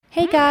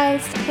Hey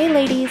guys, hey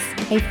ladies,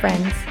 hey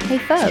friends, hey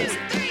foes.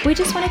 We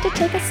just wanted to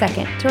take a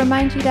second to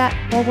remind you that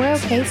while we're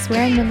okay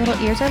swearing when little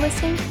ears are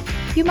listening,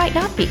 you might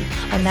not be,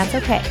 and that's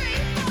okay.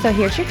 So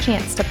here's your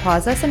chance to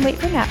pause us and wait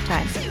for nap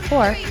time,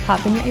 or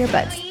pop in your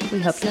earbuds. We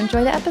hope you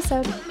enjoy the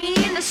episode. Me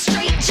in the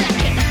straight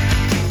jacket.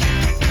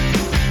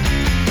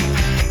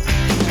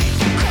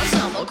 'Cause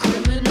I'm a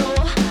criminal.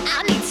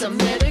 I need some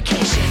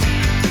medication.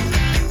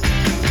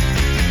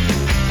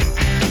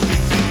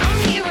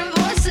 I'm hearing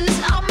voices.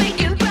 I'm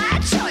making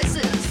bad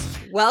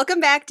choices. Welcome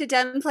back to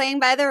Dem Playing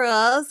by the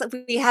Rules.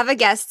 We have a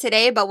guest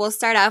today, but we'll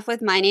start off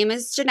with my name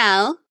is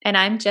Janelle. And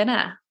I'm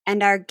Jenna.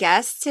 And our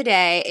guest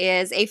today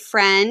is a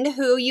friend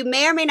who you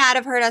may or may not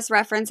have heard us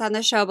reference on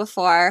the show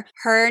before.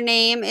 Her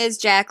name is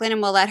Jacqueline,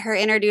 and we'll let her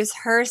introduce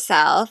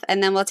herself,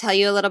 and then we'll tell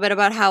you a little bit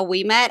about how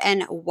we met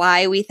and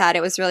why we thought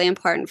it was really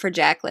important for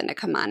Jacqueline to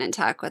come on and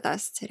talk with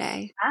us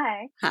today.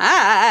 Hi.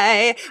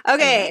 Hi.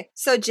 Okay,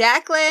 so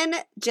Jacqueline,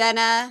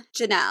 Jenna,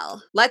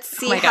 Janelle. Let's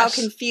see how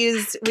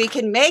confused we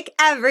can make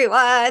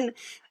everyone.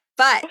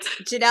 But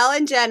Janelle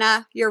and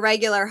Jenna, your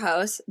regular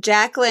hosts,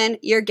 Jacqueline,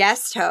 your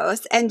guest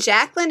host, and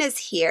Jacqueline is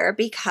here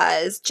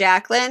because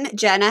Jacqueline,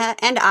 Jenna,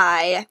 and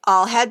I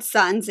all had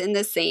sons in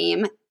the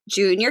same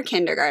junior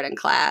kindergarten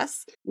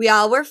class. We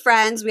all were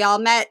friends. We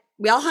all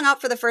hung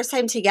out for the first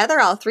time together,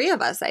 all three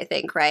of us, I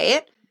think,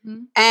 right?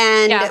 Mm-hmm.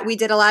 And we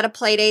did a lot of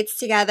play dates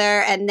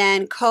together, and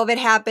then COVID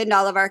happened.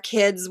 All of our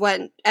kids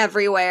went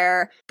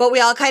everywhere, but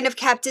we all kind of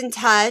kept in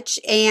touch.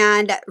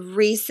 And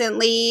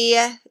recently,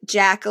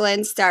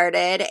 Jacqueline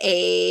started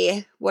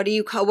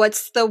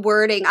what's the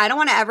wording? I don't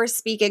want to ever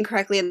speak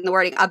incorrectly in the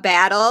wording. A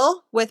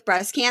battle with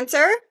breast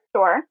cancer?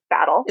 Sure.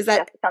 Battle. Is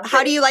that, yes,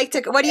 what do you like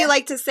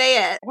to say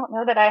it? I don't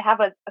know that I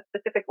have a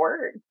specific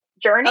word.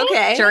 Journey?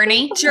 Okay.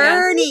 Journey.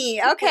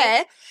 Yeah.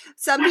 Okay.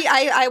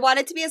 I want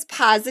it to be as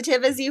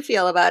positive as you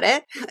feel about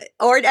it,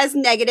 or as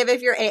negative.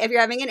 If you're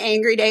having an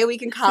angry day, we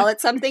can call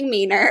it something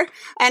meaner.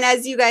 And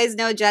as you guys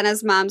know,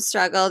 Jenna's mom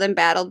struggled and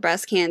battled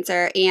breast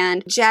cancer,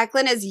 and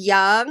Jacqueline is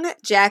young.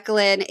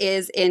 Jacqueline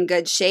is in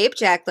good shape.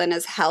 Jacqueline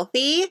is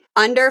healthy,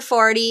 under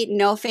 40,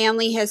 no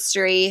family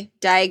history,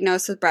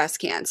 diagnosed with breast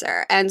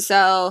cancer. And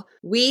so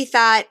we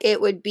thought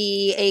it would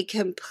be a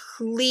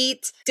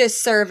complete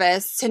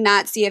disservice to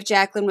not see if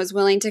Jacqueline was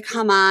willing to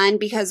come on,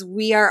 because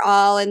we are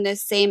all in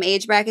this same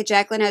age bracket.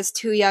 Jacqueline has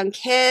 2 young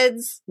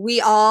kids.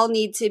 We all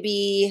need to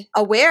be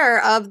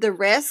aware of the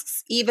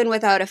risks, even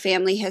without a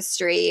family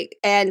history.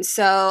 And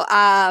so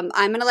I'm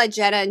going to let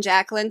Jenna and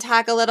Jacqueline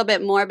talk a little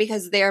bit more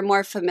because they're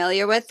more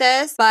familiar with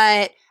this.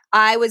 But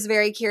I was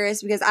very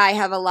curious because I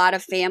have a lot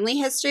of family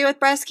history with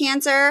breast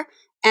cancer.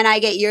 And I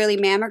get yearly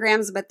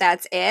mammograms, but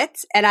that's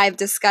it. And I've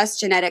discussed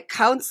genetic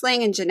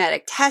counseling and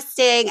genetic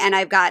testing, and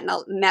I've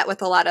met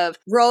with a lot of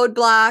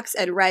roadblocks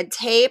and red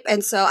tape.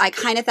 And so I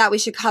kind of thought we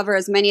should cover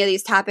as many of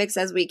these topics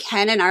as we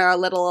can in our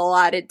little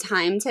allotted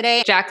time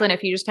today. Jacqueline,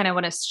 if you just kind of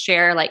want to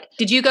share,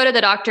 did you go to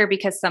the doctor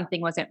because something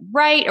wasn't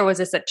right, or was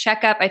this a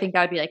checkup? I think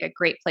that would be a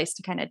great place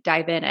to kind of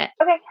dive in it.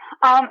 Okay.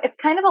 It's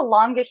kind of a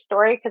longish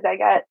story because I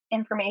got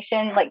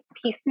information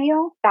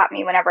piecemeal. Stop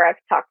me whenever I've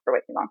talked for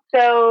way too long.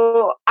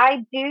 So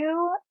I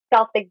do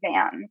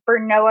self-exam for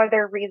no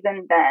other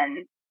reason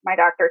than my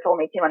doctor told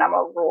me to, and I'm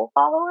a rule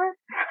follower.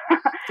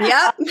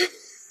 Yep.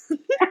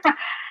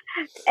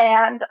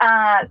 And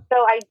so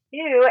I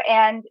do.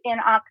 And in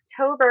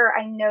October,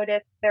 I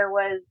noticed there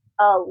was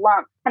a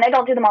lump, and I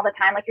don't do them all the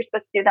time. You're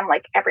supposed to do them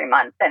every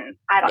month, and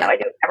I don't know. I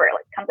do it whenever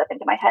it comes up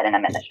into my head and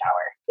I'm in the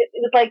shower. It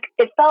was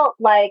it felt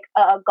like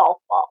a golf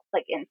ball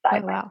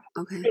inside. Oh, wow.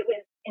 Okay. It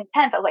was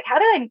intense. I was how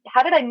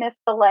did I miss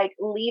the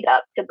lead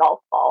up to golf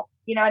ball?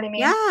 You know what I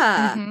mean?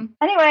 Yeah. Mm-hmm.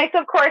 Anyway, so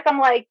of course I'm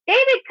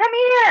David, come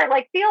here.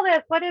 Feel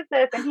this. What is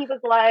this? And he was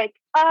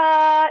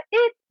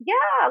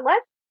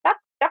that's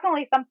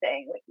definitely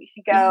something. We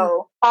should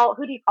go.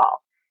 Who do you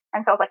call?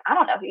 And so I was I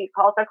don't know who you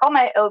call. So I called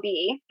my OB,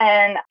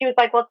 and she was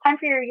well, it's time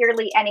for your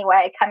yearly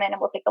anyway. Come in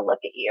and we'll take a look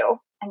at you.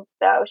 And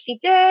so she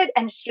did.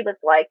 And she was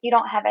you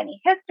don't have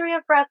any history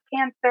of breast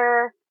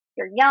cancer.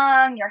 You're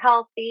young, you're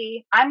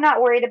healthy. I'm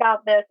not worried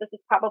about this. This is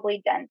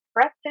probably dense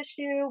breast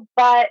tissue.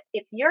 But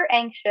if you're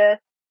anxious,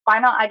 why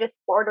not I just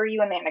order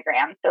you a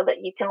mammogram so that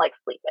you can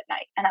sleep at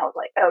night? And I was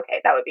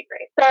okay, that would be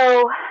great.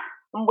 So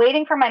I'm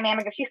waiting for my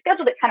mammogram. She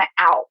scheduled it kind of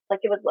out.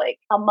 It was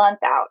a month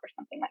out or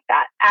something like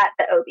that at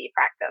the OB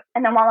practice.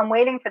 And then while I'm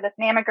waiting for this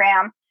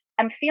mammogram,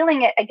 I'm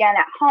feeling it again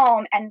at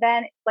home. And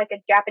then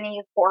a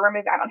Japanese horror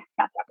movie.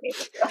 Not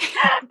Japanese.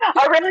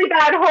 A really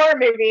bad horror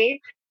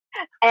movie.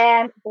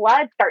 And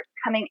blood starts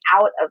coming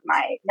out of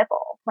my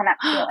nipple when I'm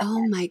feeling it.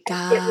 Oh my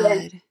God. It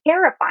was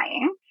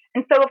terrifying.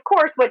 And so, of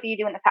course, what do you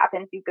do when this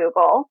happens? You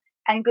Google.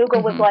 And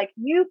Google was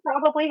you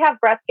probably have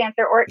breast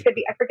cancer, or it could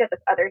be, I forget this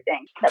other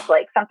thing that's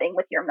something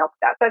with your milk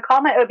stuff. So I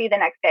called my OB the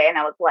next day and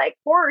I was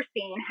horror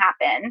scene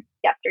happened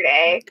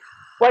yesterday.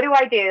 What do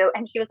I do?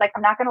 And she was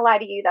I'm not going to lie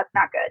to you. That's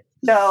not good.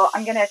 So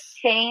I'm going to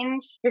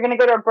change. You're going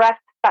to go to a breast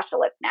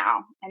specialist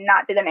now and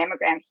not do the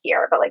mammogram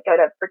here, but go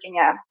to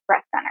Virginia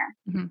Breast Center.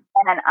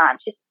 Mm-hmm. And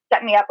she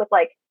set me up with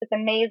this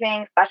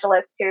amazing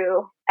specialist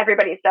who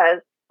everybody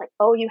says like,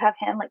 oh, you have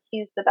him. Like,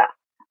 he's the best.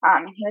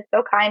 And he was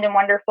so kind and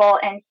wonderful.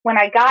 And when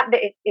I got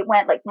it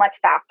went like much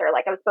faster.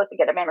 Like I was supposed to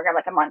get a mammogram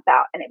like a month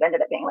out, and it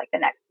ended up being like the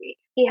next week.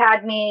 He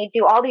had me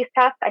do all these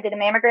tests. I did a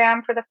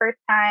mammogram for the first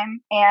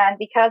time. And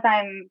because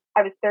I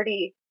was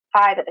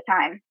 35 at the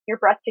time, your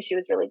breast tissue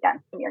is really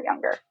dense when you're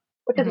younger,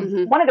 which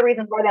is one of the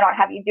reasons why they don't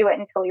have you do it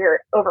until you're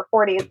over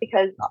 40, is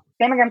because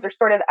mammograms are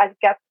sort of, I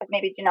guess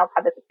maybe Janelle's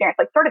had this experience,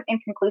 like sort of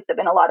inconclusive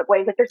in a lot of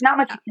ways. Like there's not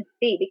much you can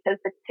see because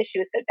the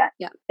tissue is so dense.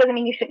 Yeah. Doesn't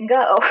mean you shouldn't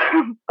go,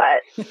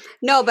 but.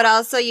 No, but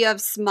also you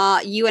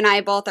and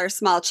I both are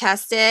small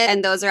chested,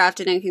 and those are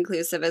often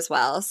inconclusive as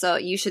well. So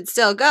you should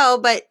still go,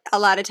 but a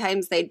lot of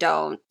times they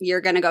don't.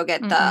 You're going to go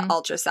get the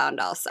ultrasound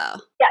also.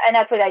 Yeah. And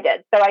that's what I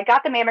did. So I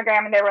got the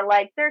mammogram and they were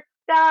like, there's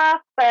stuff,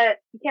 but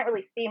you can't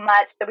really see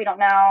much, so we don't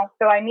know.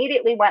 So I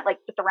immediately went like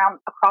just around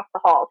across the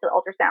hall to the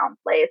ultrasound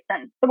place,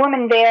 and the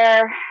woman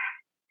there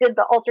did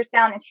the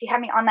ultrasound, and she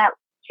had me on that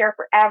chair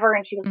forever,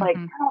 and she was like,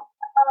 oh,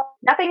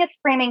 nothing is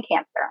screaming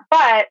cancer,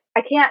 but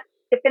I can't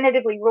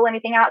definitively rule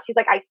anything out. She's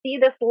like, I see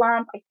this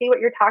lump, I see what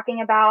you're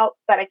talking about,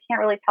 but I can't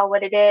really tell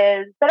what it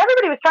is. But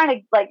everybody was trying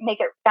to like make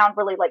it sound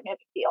really like no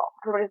big deal.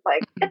 Everybody's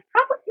like, it's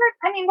probably,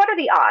 I mean, what are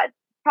the odds?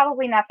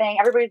 Probably nothing.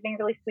 Everybody's being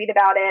really sweet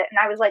about it. And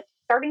I was like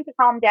starting to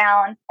calm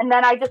down. And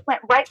then I just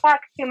went right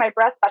back to my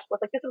breast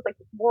specialist. Like this was like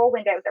this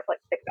whirlwind day. I was there for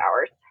like 6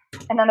 hours.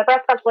 And then the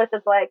breast specialist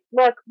is like,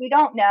 look, we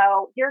don't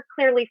know. You're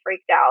clearly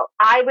freaked out.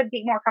 I would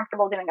be more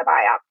comfortable doing a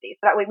biopsy.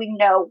 So that way we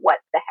know what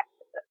the heck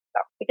this is.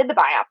 So we did the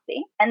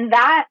biopsy. And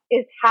that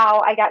is how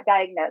I got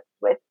diagnosed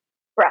with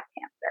breast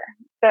cancer.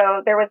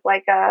 So there was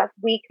like a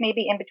week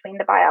maybe in between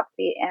the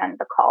biopsy and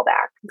the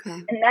callback.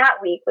 Okay. And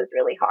that week was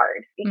really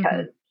hard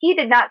because he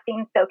did not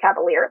seem so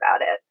cavalier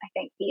about it. I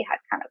think he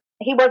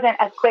wasn't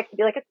as quick to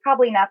be like, it's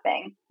probably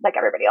nothing like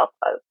everybody else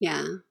was.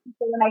 Yeah.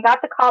 So when I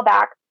got the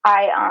callback,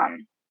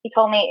 he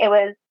told me it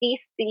was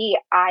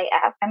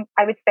DCIS. And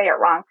I would say it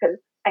wrong because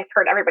I've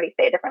heard everybody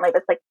say it differently,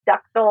 but it's like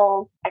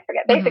ductal, I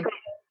forget. Basically,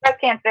 breast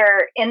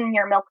cancer in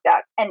your milk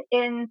duct, and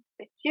in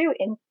situ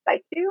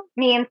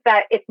means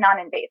that it's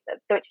non-invasive.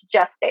 So it should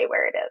just stay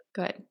where it is.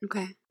 Good.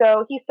 Okay.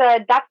 So he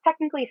said, that's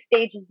technically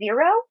stage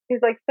 0.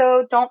 He's like,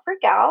 so don't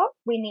freak out.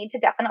 We need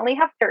to definitely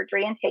have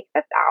surgery and take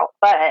this out,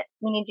 but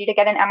we need you to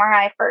get an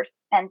MRI first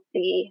and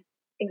see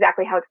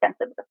exactly how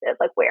extensive this is,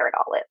 like where it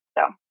all is.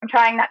 So I'm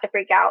trying not to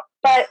freak out,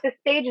 but the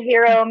stage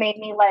 0 made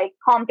me like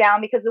calm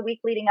down, because the week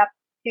leading up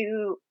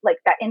to like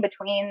that in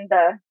between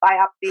the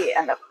biopsy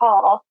and the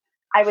call,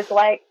 I was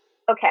like,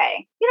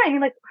 okay, you know what I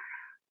mean? Like,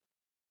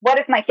 what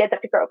if my kids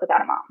have to grow up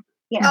without a mom?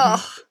 You know,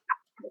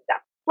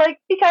 like,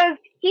 because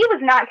he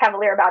was not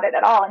cavalier about it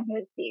at all. And he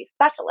was the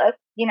specialist,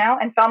 you know?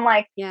 And so I'm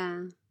like,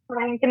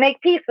 trying to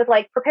make peace with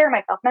like, prepare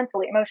myself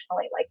mentally,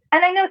 emotionally. Like,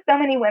 and I know so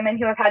many women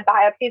who have had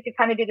biopsies who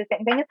kind of do the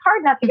same thing. It's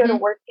hard not to go to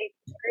worst case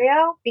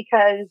scenario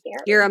because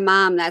you're a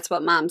mom. That's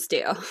what moms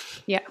do.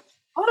 Yeah.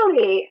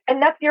 Totally.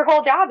 And that's your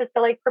whole job, is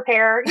to like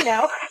prepare, you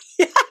know?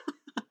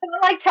 And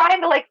I'm like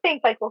trying to like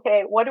think like,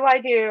 okay, what do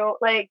I do?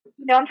 Like,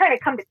 you know, I'm trying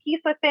to come to peace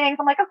with things.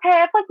 I'm like, okay,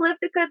 I've like lived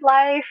a good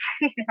life.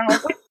 You know,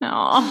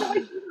 like,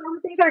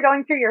 things are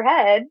going through your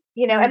head,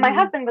 you know? And my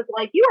husband was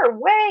like, you are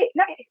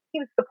he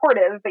was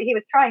supportive, but he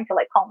was trying to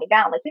like calm me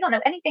down. Like, we don't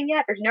know anything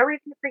yet. There's no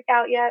reason to freak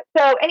out yet.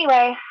 So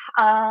anyway,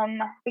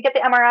 we get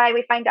the MRI.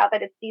 We find out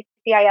that it's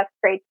DCIS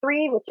grade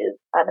 3, which is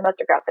the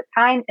most aggressive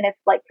kind. And it's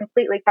like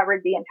completely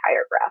covered the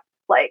entire breast.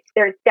 Like,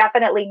 there's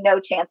definitely no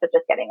chance of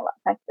just getting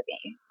a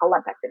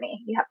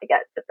lumpectomy. You have to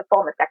get just a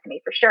full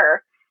mastectomy for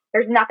sure.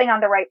 There's nothing on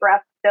the right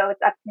breast, so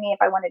it's up to me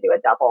if I want to do a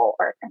double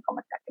or a single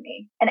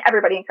mastectomy. And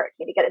everybody encouraged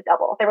me to get a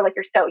double. They were like,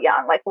 you're so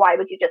young. Like, why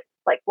would you just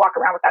like walk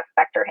around with that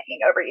specter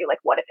hanging over you? Like,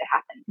 what if it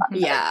happens?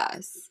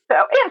 Yes. So,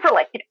 and for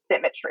like, you know,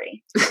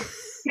 symmetry.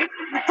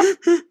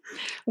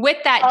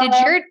 With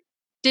that,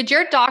 did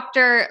your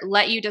doctor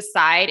let you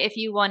decide if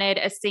you wanted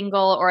a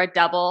single or a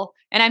double?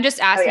 And I'm just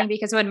asking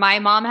because when my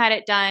mom had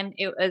it done,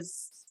 it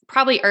was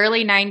probably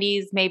early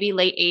 90s, maybe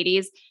late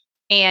 80s.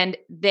 And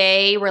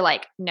they were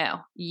like,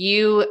 no,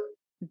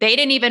 they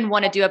didn't even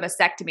want to do a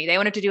mastectomy. They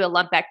wanted to do a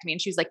lumpectomy.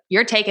 And she was like,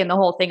 you're taking the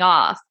whole thing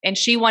off. And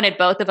she wanted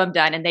both of them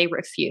done, and they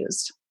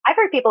refused. I've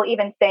heard people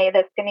even say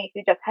this to me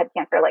who just had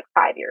cancer like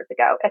 5 years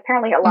ago.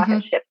 Apparently a lot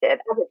has shifted,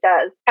 as it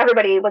does.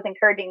 Everybody was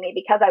encouraging me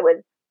because I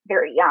was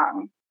very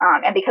young,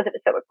 and because it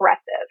was so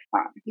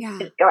aggressive,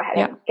 to just go ahead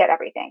and get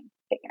everything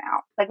taken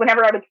out. Like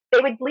whenever they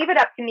would leave it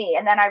up to me,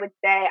 and then I would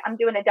say, I'm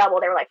doing a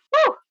double. They were like,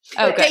 whoa.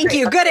 Oh, thank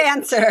you. Good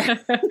answer.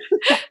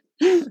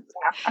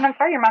 And I'm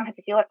sorry your mom had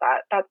to deal with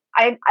that.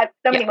 I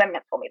so many women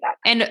have told me that.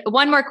 And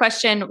one more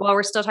question while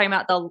we're still talking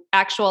about the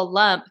actual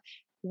lump.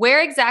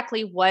 Where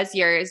exactly was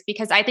yours?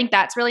 Because I think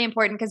that's really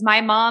important, because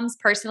my mom's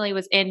personally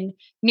was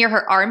near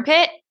her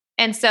armpit.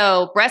 And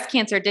so breast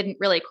cancer didn't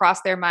really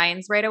cross their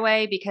minds right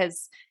away,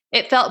 because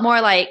it felt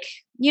more like,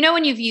 you know,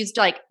 when you've used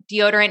like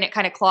deodorant, it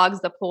kind of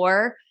clogs the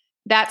pore.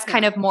 That's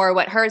kind of more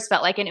what hers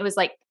felt like. And it was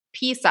like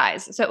pea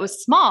size. So it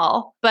was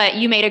small, but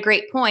you made a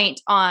great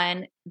point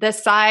on the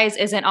size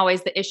isn't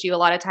always the issue. A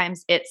lot of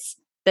times it's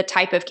the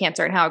type of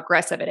cancer and how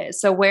aggressive it is.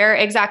 So where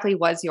exactly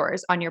was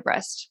yours on your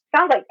breast?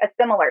 Sounds like a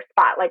similar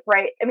spot, like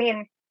right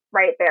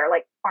there,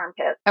 like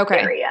armpit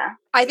area.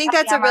 I think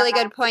that's a really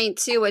good point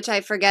too, which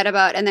I forget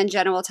about. And then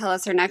Jenna will tell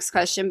us her next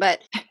question.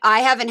 But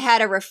I haven't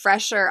had a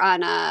refresher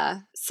on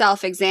a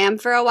self-exam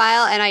for a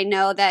while. And I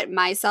know that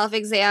my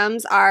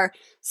self-exams are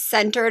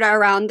centered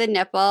around the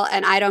nipple,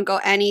 and I don't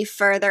go any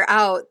further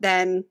out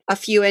than a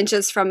few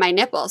inches from my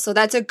nipple. So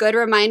that's a good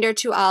reminder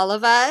to all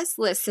of us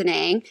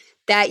listening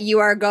that you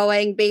are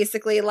going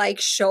basically like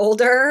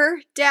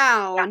shoulder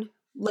down. Yeah.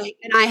 Like,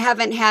 and I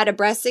haven't had a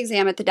breast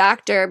exam at the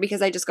doctor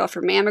because I just go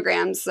for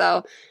mammograms.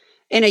 So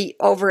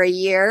over a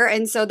year.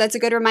 And so that's a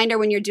good reminder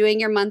when you're doing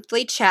your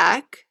monthly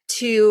check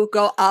to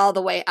go all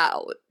the way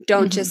out.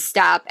 Don't just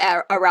stop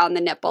around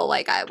the nipple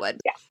like I would.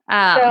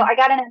 Yeah. So I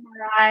got an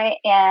MRI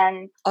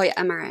and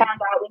MRI. Found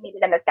out we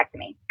needed a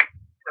mastectomy.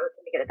 I was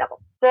going to get a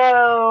double.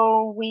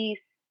 So we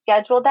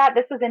scheduled that.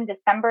 This was in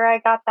December. I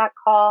got that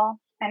call.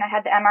 And I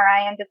had the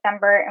MRI in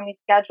December, and we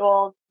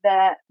scheduled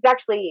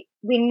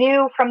we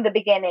knew from the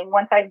beginning,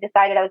 once I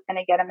decided I was going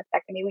to get a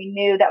mastectomy, we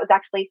knew that was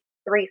actually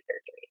 3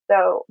 surgeries.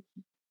 So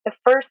the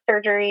first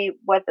surgery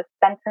was a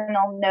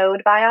sentinel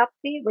node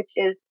biopsy, which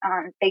is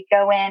they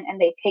go in and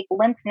they take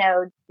lymph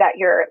nodes that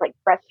your like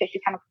breast tissue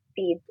kind of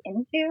feeds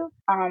into,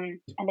 and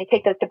they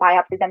take those to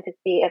biopsy them to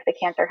see if the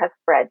cancer has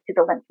spread to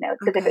the lymph nodes.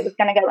 Because if it was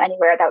going to go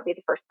anywhere, that would be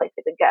the first place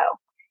it would go.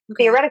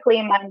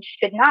 Theoretically, mine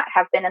should not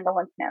have been in the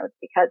lymph nodes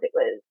because it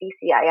was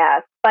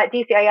DCIS. But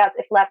DCIS,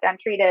 if left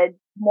untreated,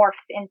 morphs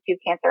into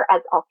cancer,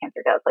 as all cancer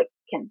does, like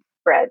can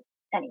spread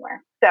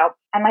anywhere. So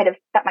that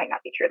might not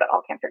be true that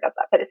all cancer does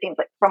that, but it seems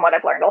like from what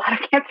I've learned, a lot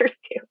of cancers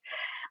do.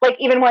 Like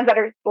even ones that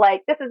are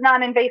like, this is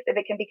non-invasive,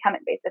 it can become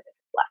invasive if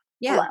it's left.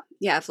 Yeah.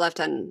 Yeah. If left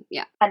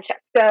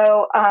unchecked.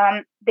 So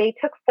they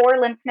took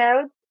 4 lymph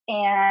nodes,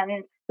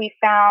 and we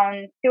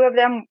found 2 of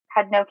them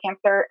had no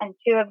cancer and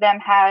 2 of them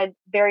had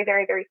very,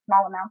 very, very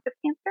small amounts of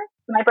cancer.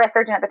 My breast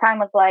surgeon at the time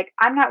was like,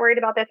 I'm not worried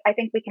about this. I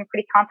think we can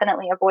pretty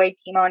confidently avoid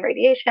chemo and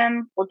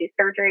radiation. We'll do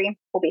surgery.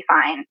 We'll be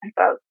fine. And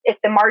so if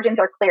the margins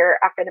are clear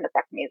after the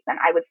mastectomies, then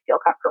I would feel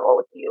comfortable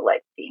with you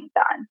like being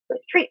done with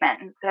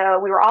treatment. And so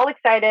we were all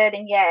excited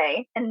and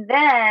yay. And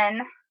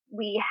then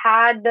we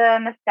had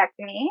the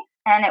mastectomy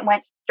and it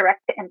went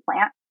direct to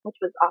implant, which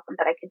was awesome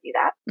that I could do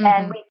that.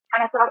 And we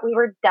kind of thought we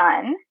were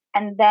done.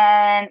 And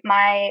then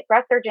my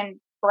breast surgeon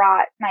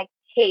brought my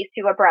case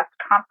to a breast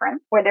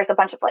conference where there's a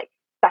bunch of like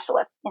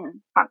specialists in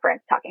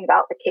conference talking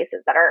about the cases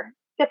that are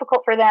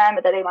difficult for them,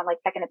 but that they want like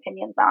second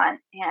opinions on.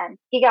 And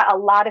he got a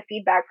lot of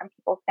feedback from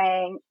people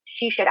saying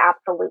she should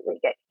absolutely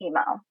get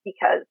chemo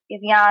because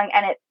she's young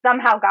and it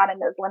somehow got in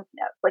those lymph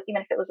nodes. Like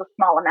even if it was a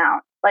small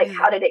amount, like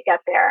how did it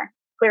get there?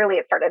 Clearly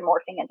it started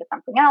morphing into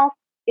something else.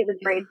 It was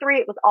grade 3.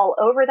 It was all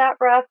over that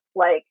breast.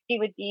 Like she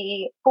would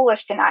be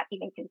foolish to not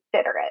even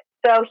consider it.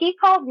 So he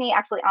called me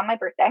actually on my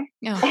birthday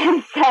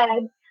and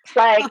said,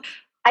 like,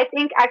 I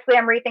think actually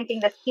I'm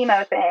rethinking this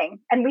chemo thing.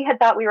 And we had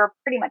thought we were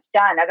pretty much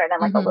done other than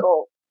like a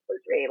little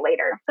surgery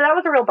later. So that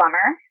was a real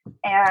bummer.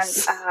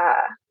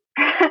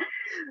 And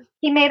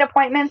he made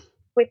appointments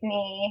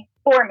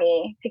for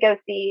me to go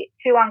see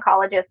 2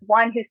 oncologists,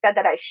 one who said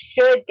that I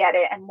should get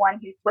it and one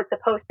who was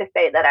supposed to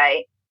say that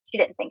she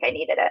didn't think I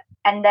needed it.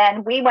 And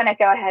then we went to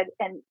go ahead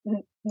and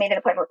made an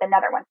appointment with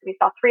another one. So we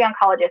saw 3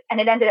 oncologists,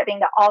 and it ended up being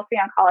that all 3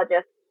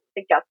 oncologists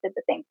suggested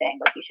the same thing,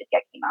 like you should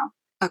get chemo.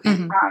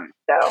 Okay.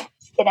 So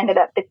it ended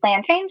up, the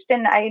plan changed,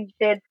 and I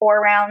did 4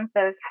 rounds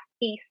of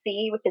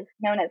EC, which is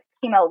known as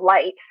chemo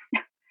light.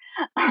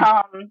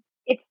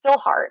 It's still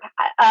hard,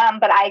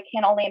 but I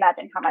can only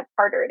imagine how much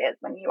harder it is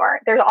when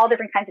there's all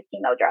different kinds of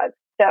chemo drugs.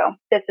 So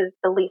this is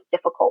the least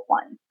difficult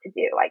one to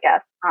do, I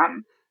guess.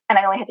 And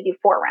I only had to do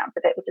 4 rounds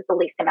of it, which is the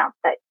least amount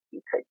that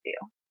you could do.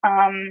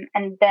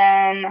 And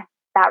then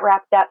that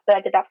wrapped up. So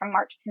I did that from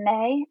March to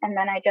May. And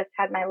then I just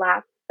had my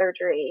last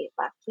surgery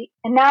last week.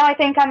 And now I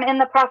think I'm in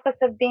the process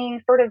of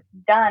being sort of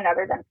done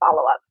other than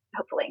follow-up,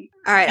 hopefully.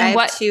 All right. I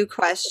have 2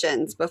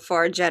 questions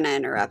before Jenna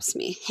interrupts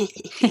me.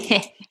 You're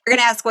going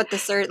to ask what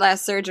the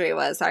last surgery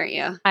was, aren't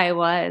you? I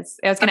was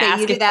going to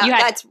ask if you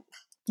had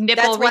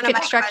nipple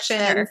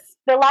reconstruction.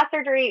 The last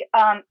surgery,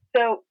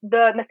 so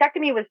the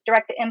mastectomy was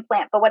direct to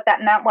implant, but what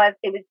that meant was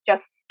it was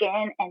just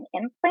skin and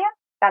implant.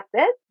 That's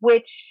it,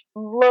 which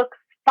looks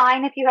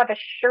fine if you have a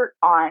shirt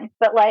on,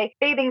 but like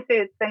bathing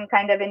suits and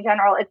kind of in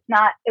general, it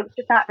was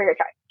just not very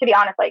attractive. To be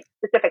honest, like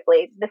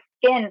specifically, the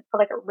skin has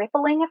like a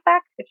rippling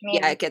effect, which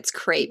means it gets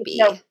crepey.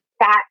 No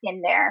fat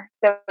in there.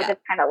 So it's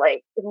just kind of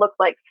like, it looks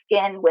like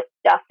skin with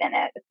stuff in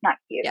it. It's not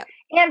cute. Yeah.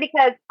 And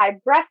because I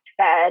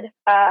breastfed,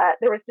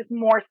 there was just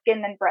more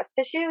skin than breast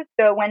tissue.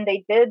 So when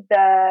they did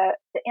the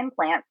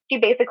implant, she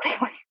basically,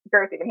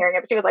 gross even hearing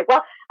it, but she was like,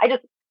 well, I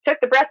just took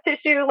the breast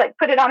tissue, like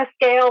put it on a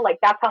scale, like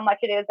that's how much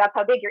it is. That's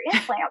how big your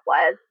implant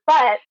was.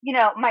 But,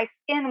 my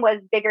skin was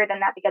bigger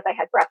than that because I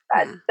had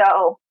breastfed.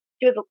 So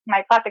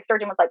my plastic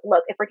surgeon was like,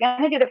 look, if we're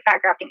going to do the fat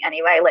grafting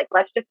anyway, like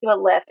let's just do a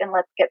lift and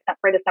let's get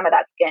rid of some of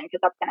that skin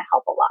because that's going to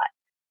help a lot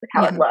with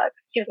how it looks.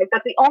 she was like,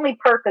 that's the only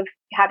perk of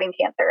having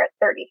cancer at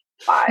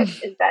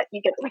 35 is that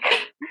you get like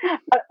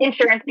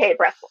insurance paid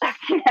breast lift,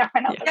 And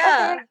I was like,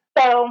 okay.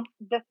 So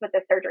that's what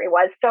the surgery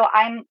was. So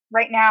I'm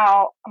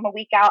a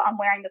week out. I'm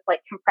wearing this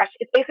like compression.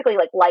 It's basically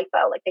like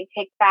lipo. Like they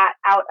take fat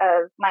out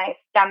of my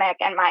stomach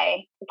and my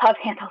love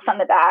handles on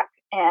the back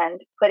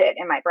and put it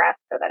in my breast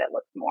so that it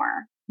looks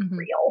more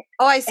real.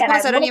 Oh, I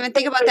suppose I don't even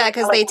think about that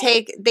because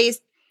they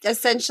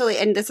essentially,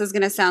 and this is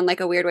going to sound like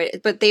a weird way,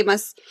 but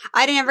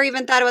I never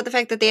even thought about the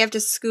fact that they have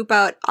to scoop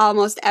out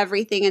almost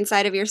everything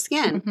inside of your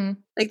skin.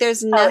 Like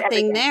there's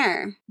nothing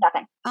there.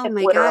 Nothing. Oh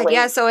my God.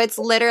 Yeah. So it's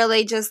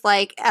literally just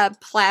like a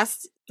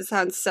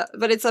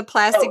but it's a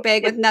plastic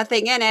bag with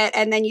nothing in it.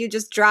 And then you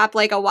just drop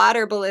like a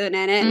water balloon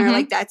in it and are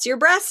like, that's your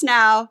breast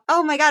now.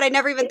 Oh my God. I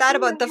never even thought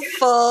about the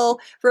full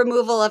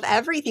removal of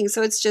everything.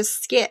 So it's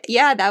just skin.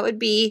 Yeah.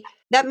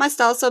 That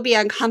must also be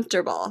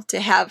uncomfortable to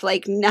have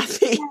like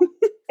nothing.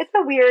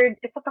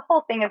 It's the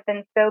whole thing has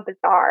been so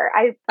bizarre.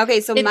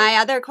 My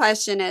other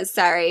question is,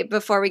 sorry,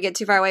 before we get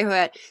too far away from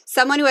it,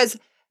 someone who has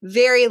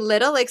very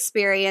little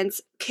experience,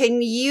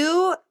 can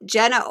you,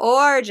 Jenna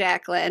or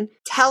Jacqueline,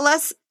 tell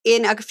us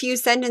in a few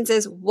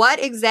sentences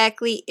what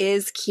exactly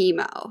is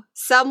chemo?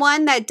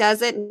 Someone that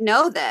doesn't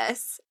know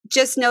this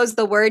just knows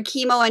the word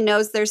chemo and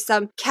knows there's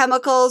some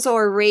chemicals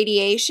or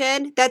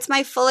radiation. That's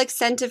my full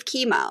extent of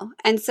chemo.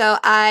 And so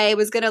I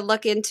was going to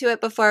look into it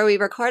before we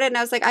recorded, and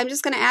I was like, I'm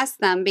just going to ask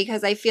them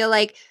because I feel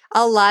like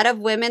a lot of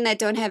women that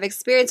don't have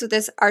experience with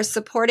this are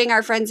supporting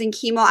our friends in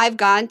chemo. I've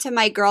gone to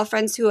my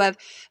girlfriends who have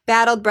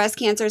battled breast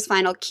cancer's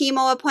final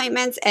chemo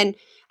appointments, and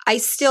I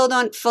still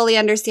don't fully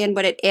understand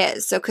what it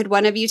is. So could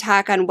one of you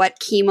talk on what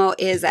chemo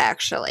is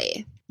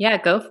actually?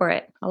 Yeah, go for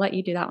it. I'll let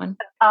you do that one.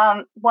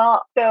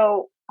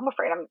 So I'm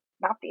afraid I'm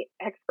not the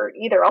expert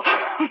either.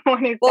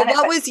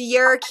 What was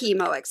your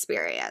chemo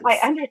experience? My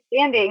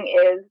understanding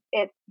is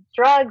it's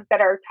drugs that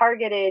are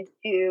targeted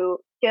to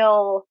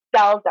kill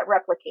cells that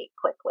replicate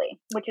quickly,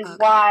 which is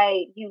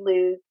why you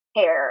lose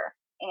hair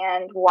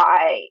and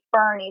why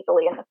burn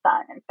easily in the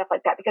sun and stuff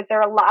like that, because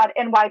there are a lot,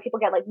 and why people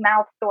get like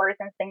mouth sores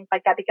and things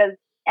like that, because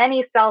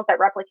any cells that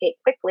replicate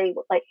quickly,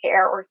 like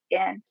hair or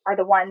skin, are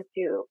the ones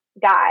who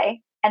die.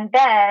 And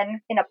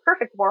then in a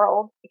perfect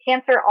world, the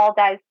cancer all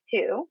dies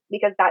too,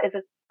 because that is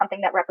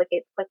something that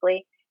replicates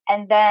quickly.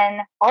 And then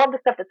all of the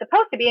stuff that's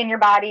supposed to be in your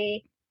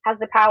body has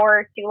the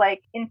power to,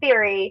 like, in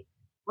theory,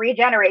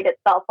 regenerate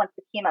itself once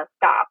the chemo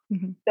stops.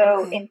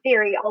 So in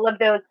theory, all of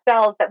those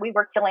cells that we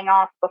were killing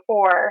off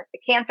before, the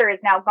cancer is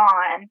now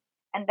gone.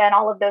 And then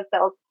all of those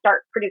cells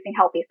start producing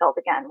healthy cells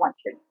again once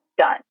you're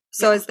done.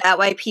 So is that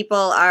why people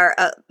are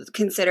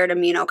considered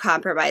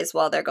immunocompromised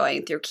while they're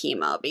going through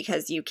chemo?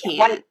 Because you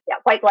can't.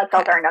 White blood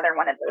cells are another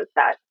one of those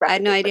that. I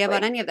had no idea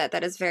about any of that.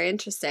 That is very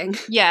interesting.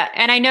 Yeah.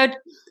 And I know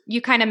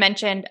you kind of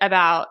mentioned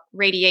about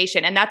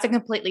radiation, and that's a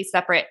completely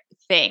separate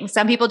thing.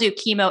 Some people do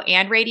chemo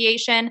and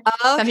radiation.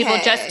 Some people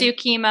just do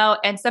chemo,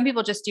 and some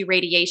people just do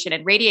radiation.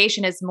 And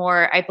radiation is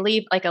more, I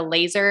believe, like a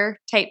laser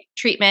type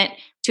treatment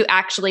to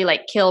actually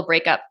like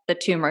break up the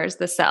tumors,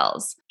 the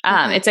cells.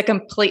 It's a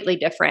completely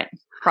different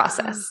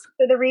process.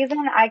 So the reason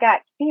I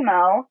got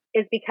chemo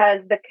is because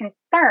the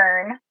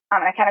concern,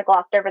 and I kind of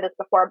glossed over this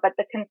before, but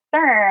the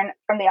concern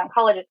from the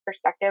oncologist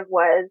perspective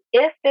was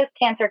if this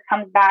cancer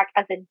comes back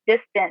as a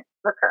distant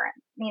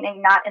recurrence,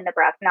 meaning not in the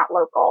breast, not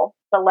local,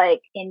 but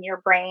like in your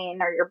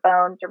brain or your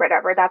bones or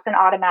whatever, that's an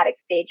automatic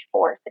stage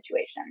 4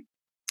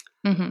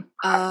 situation.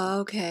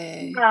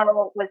 Okay.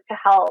 Chemo was to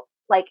help,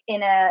 like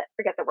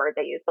forget the word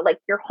they use, but like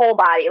your whole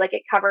body, like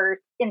it covers,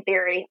 in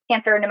theory,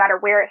 cancer, no matter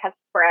where it has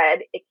spread,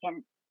 it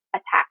can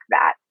attack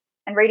that.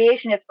 And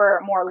radiation is for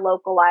more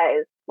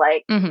localized,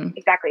 like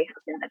exactly how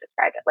I'm going to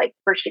describe it, like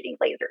for shooting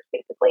lasers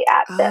basically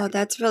at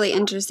that's really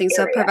interesting.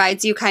 So it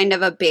provides you kind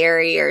of a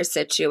barrier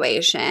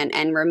situation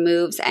and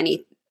removes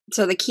any.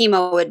 So the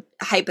chemo would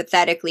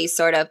hypothetically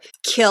sort of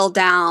kill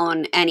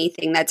down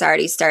anything that's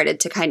already started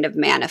to kind of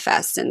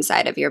manifest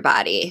inside of your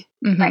body.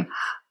 Right.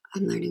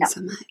 I'm learning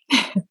so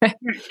much.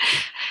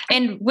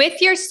 And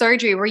with your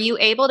surgery, were you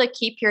able to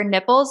keep your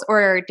nipples,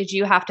 or did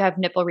you have to have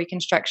nipple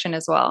reconstruction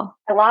as well?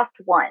 I lost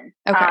one.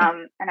 Okay.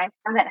 And I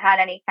haven't had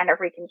any kind of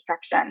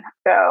reconstruction.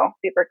 So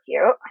super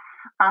cute.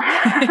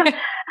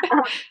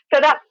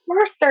 So that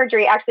first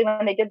surgery, actually,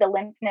 when they did the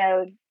lymph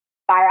node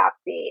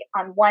biopsy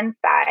on one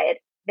side,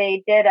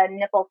 they did a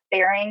nipple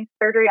sparing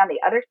surgery on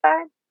the other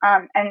side.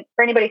 And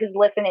for anybody who's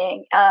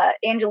listening,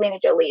 Angelina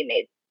Jolie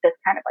made this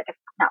kind of like,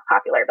 not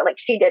popular, but like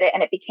she did it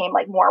and it became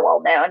like more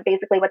well known.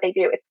 Basically what they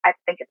do is, I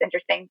think it's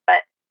interesting, but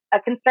a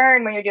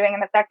concern when you're doing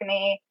a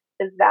mastectomy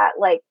is that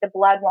like the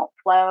blood won't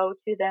flow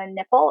to the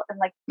nipple and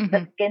like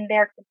the skin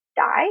there could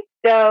die.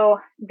 So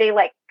they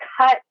like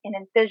cut an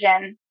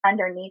incision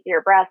underneath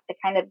your breast to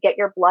kind of get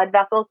your blood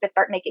vessels to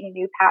start making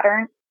new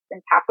patterns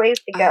and pathways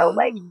to go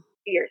like to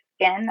your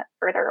skin that's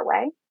further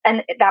away.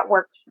 And that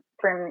works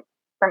from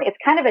it's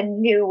kind of a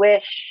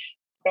newish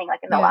thing,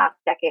 like in the last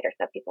decade or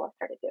so, people have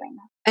started doing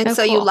that. And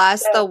so you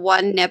lost the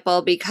one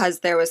nipple because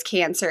there was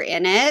cancer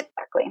in it?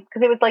 Exactly.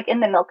 Because it was like in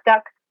the milk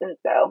ducts. And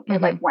so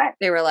it like went.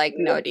 They were like,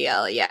 no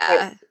deal.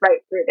 Yeah. Right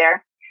through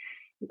there.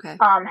 Okay.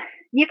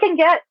 You can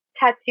get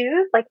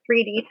tattoos, like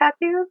 3D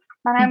tattoos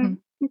that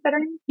I'm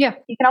considering. Yeah.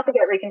 You can also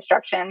get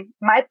reconstruction.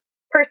 My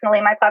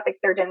plastic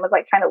surgeon was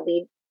like trying to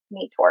lead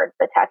me towards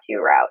the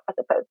tattoo route as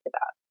opposed to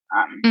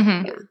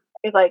that.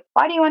 He's like,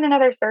 why do you want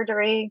another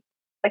surgery?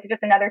 Like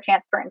just another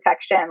chance for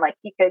infection. Like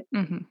you could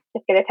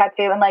just get a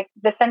tattoo, and like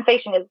the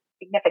sensation is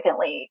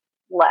significantly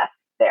less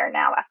there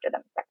now after the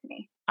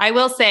mastectomy. I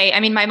will say, I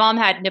mean, my mom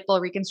had nipple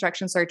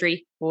reconstruction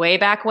surgery way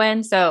back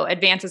when, so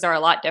advances are a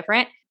lot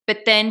different.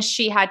 But then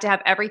she had to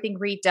have everything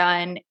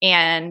redone,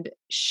 and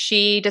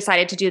she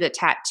decided to do the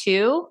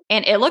tattoo,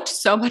 and it looked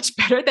so much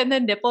better than the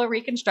nipple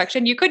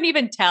reconstruction. You couldn't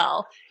even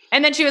tell.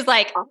 And then she was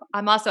like,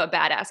 I'm also a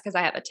badass because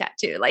I have a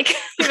tattoo, like,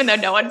 even though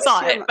no one saw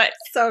it. But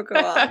so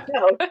cool.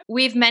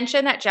 We've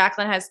mentioned that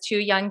Jacqueline has 2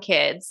 young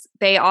kids.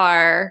 They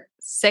are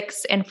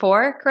 6 and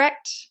 4,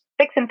 correct?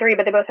 6 and 3,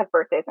 but they both have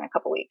birthdays in a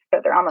couple weeks.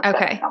 So they're almost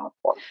 7 and almost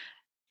 4.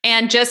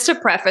 And just to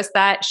preface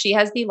that, she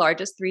has the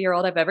largest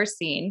 3-year-old I've ever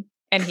seen.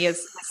 And he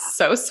is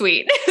so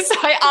sweet. So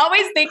I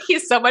always think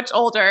he's so much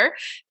older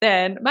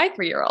than my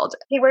 3-year-old.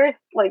 He wears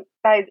like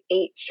size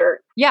 8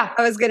 shirts. Yeah.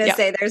 I was going to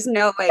say, there's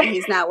no way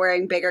he's not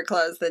wearing bigger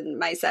clothes than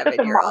my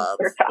 7-year-old.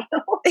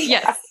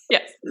 Yes.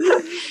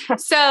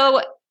 So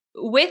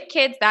with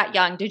kids that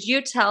young, did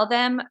you tell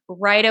them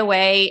right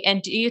away?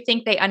 And do you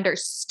think they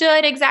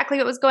understood exactly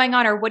what was going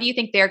on? Or what do you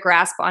think their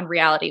grasp on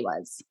reality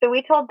was? So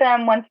we told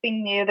them once we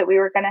knew that we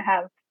were going to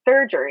have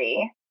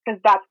surgery, because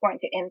that's going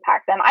to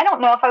impact them. I don't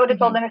know if I would have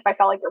told them if I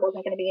felt like there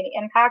wasn't going to be any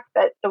impact,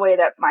 but the way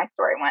that my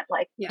story went,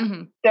 like,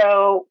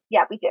 So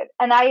yeah, we did.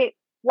 And I,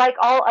 like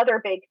all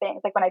other big things,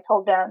 like when I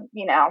told them,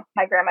 you know,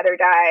 my grandmother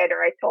died,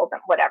 or I told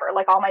them whatever,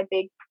 like all my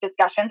big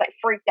discussions, I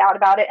freaked out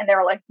about it, and they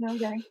were like,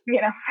 okay,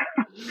 you know.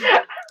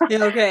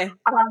 Yeah, okay.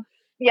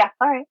 Yeah,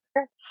 all right,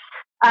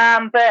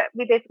 sure. But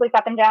we basically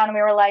sat them down and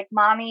we were like,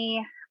 Mommy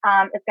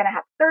is going to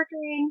have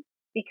surgery.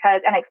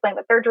 Because, and I explained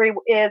what surgery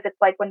is. It's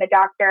like when the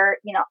doctor,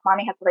 you know,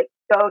 Mommy has to like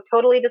go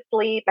totally to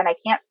sleep and I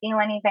can't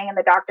feel anything. And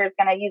the doctor's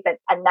going to use a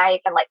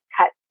knife and like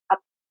cut a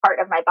part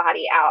of my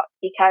body out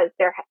because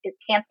there is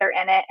cancer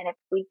in it. And if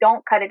we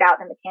don't cut it out,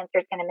 then the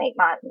cancer is going to make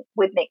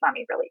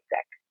Mommy really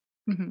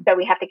sick. So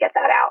we have to get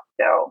that out.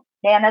 So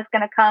Nana's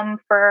going to come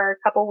for a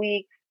couple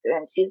weeks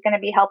and she's going to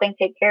be helping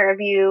take care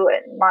of you.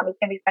 And Mommy's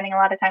going to be spending a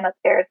lot of time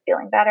upstairs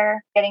feeling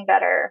better, getting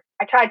better.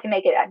 I tried to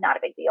make it not a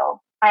big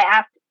deal. I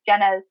asked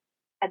Jenna's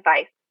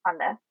advice on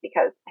this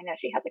because I know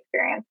she has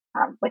experience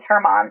with her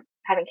mom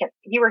having kids.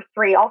 You were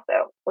 3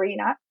 also, were you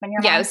not? When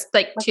your mom it was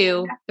like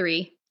 2,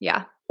 3.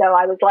 Yeah. So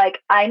I was like,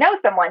 I know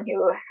someone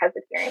who has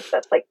experience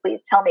that's like,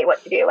 please tell me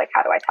what to do. Like,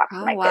 how do I talk to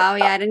my kids? Wow.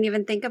 Yeah. I didn't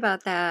even think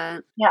about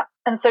that. Yeah.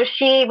 And so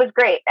she was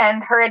great.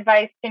 And her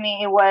advice to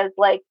me was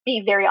like,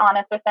 be very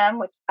honest with them,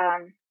 which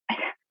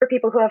for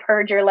people who have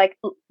heard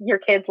your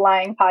kids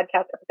lying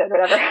podcast episode,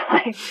 whatever,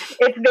 like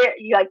it's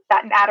very, like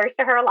that matters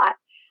to her a lot.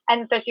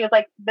 And so she was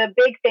like, the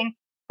big thing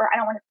I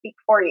don't want to speak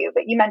for you,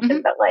 but you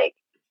mentioned that like,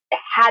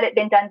 had it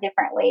been done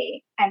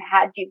differently and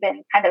had you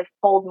been kind of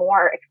told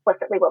more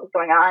explicitly what was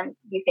going on,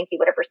 you think you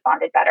would have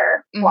responded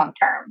better long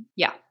term?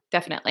 Yeah,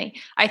 definitely.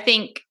 I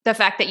think the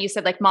fact that you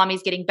said like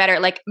Mommy's getting better,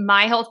 like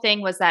my whole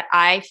thing was that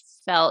I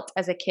felt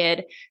as a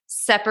kid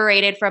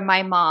separated from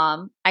my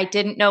mom. I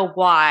didn't know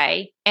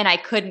why, and I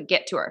couldn't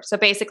get to her. So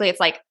basically it's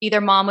like either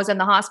Mom was in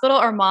the hospital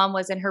or Mom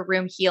was in her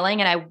room healing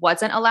and I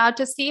wasn't allowed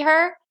to see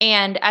her.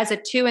 And as a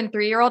 2 and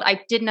 3-year-old, I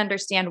didn't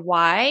understand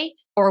why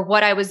or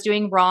what I was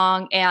doing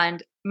wrong.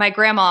 And my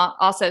grandma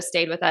also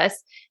stayed with us.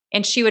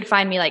 And she would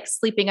find me like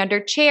sleeping under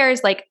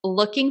chairs, like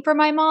looking for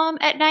my mom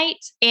at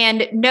night.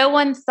 And no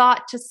one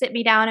thought to sit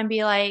me down and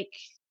be like,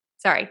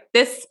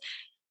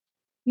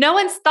 no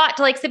one's thought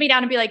to like sit me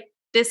down and be like,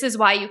 this is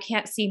why you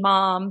can't see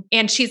Mom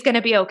and she's going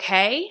to be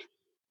okay.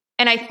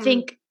 And I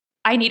think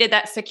I needed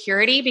that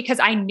security because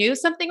I knew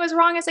something was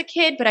wrong as a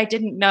kid, but I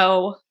didn't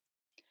know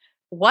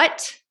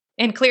what.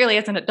 And clearly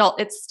as an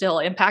adult, it still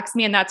impacts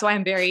me. And that's why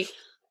I'm very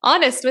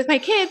honest with my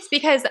kids,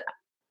 because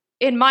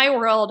in my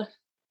world,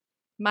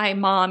 my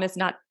mom is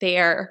not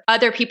there.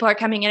 Other people are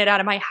coming in and out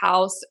of my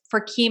house.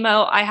 For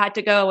chemo, I had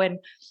to go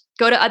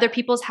to other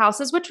people's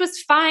houses, which was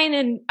fine.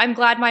 And I'm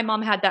glad my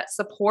mom had that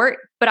support,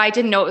 but I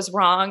didn't know it was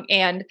wrong.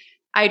 And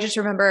I just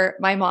remember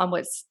my mom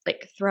was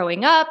like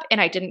throwing up and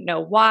I didn't know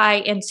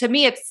why. And to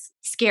me, it's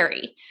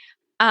scary.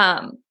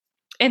 And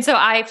so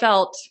I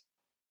felt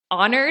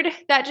honored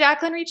that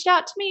Jacqueline reached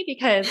out to me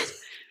because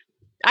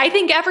I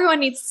think everyone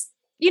needs,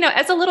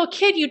 as a little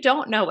kid, you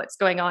don't know what's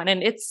going on.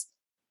 And it's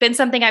been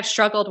something I've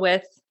struggled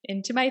with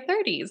into my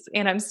 30s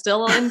and I'm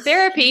still in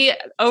therapy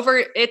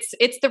over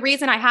it's the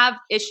reason I have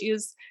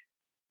issues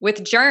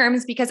with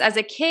germs, because as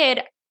a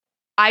kid,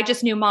 I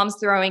just knew Mom's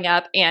throwing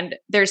up and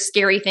there's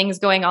scary things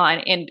going on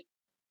and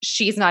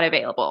she's not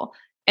available.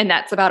 And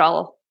that's about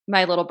all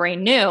my little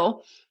brain knew.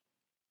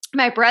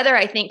 My brother,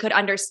 I think, could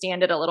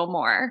understand it a little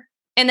more.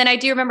 And then I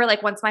do remember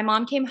like once my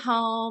mom came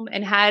home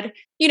and had,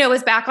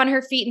 was back on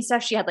her feet and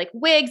stuff, she had like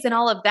wigs and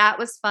all of that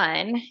was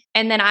fun.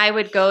 And then I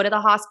would go to the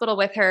hospital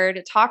with her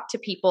to talk to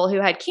people who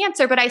had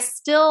cancer, but I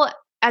still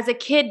as a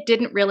kid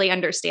didn't really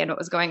understand what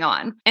was going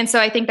on. And so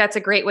I think that's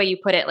a great way you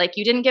put it. Like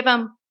you didn't give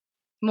them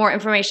more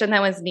information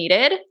than was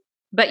needed,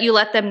 but you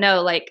let them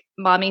know like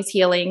mommy's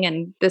healing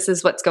and this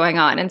is what's going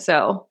on. And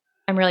so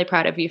I'm really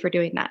proud of you for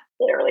doing that.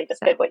 Literally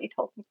just did what you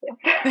told me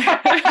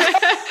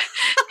to.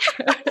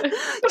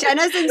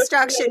 Jenna's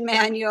instruction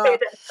manual.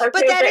 But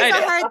that is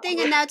a hard thing.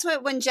 And that's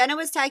what, when Jenna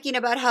was talking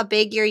about how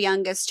big your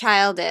youngest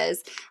child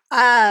is,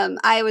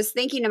 I was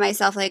thinking to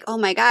myself like, oh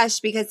my gosh,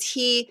 because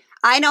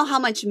I know how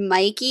much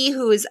Mikey,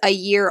 who is a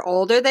year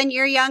older than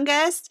your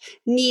youngest,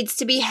 needs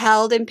to be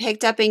held and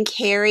picked up and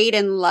carried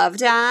and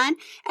loved on.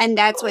 And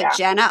that's what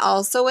Jenna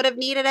also would have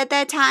needed at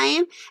that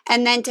time.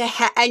 And then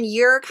and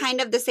you're kind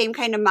of the same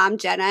kind of mom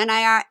Jenna and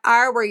I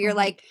are where you're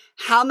like,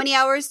 how many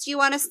hours do you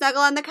want to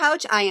snuggle on the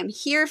couch? I am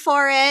here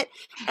for it.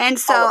 And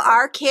so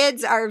our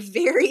kids are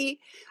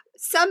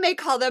some may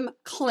call them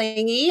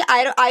clingy.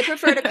 I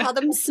prefer to call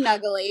them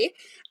snuggly.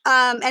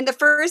 And the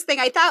first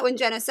thing I thought when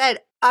Jenna said,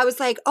 I was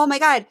like, oh my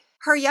God,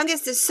 her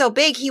youngest is so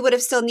big, he would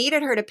have still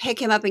needed her to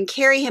pick him up and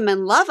carry him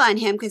and love on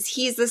him because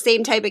he's the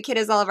same type of kid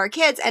as all of our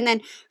kids. And then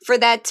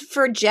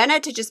for Jenna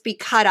to just be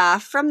cut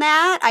off from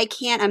that, I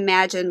can't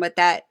imagine what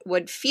that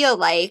would feel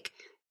like,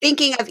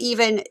 thinking of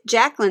even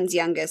Jacqueline's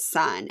youngest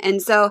son.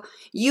 And so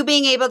you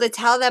being able to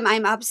tell them,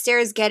 I'm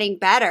upstairs getting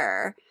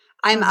better.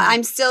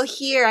 I'm still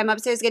here. I'm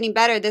upstairs getting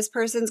better. This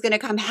person's going to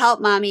come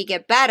help mommy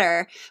get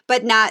better,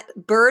 but not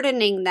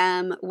burdening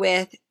them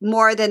with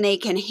more than they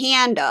can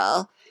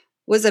handle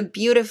was a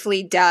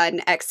beautifully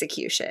done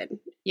execution.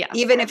 Yeah.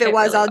 Even if it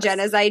was really all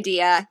Jenna's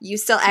idea, you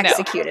still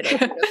executed it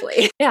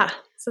beautifully. Yeah.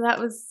 So that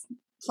was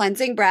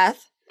cleansing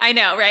breath. I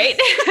know, right?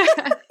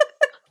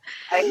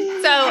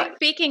 So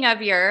speaking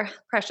of your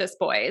precious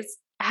boys,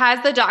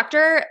 has the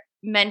doctor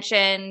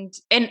mentioned,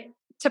 and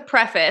to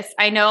preface,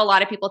 I know a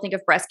lot of people think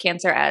of breast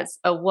cancer as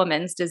a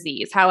woman's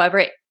disease. However,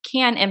 it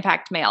can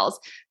impact males.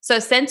 So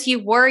since you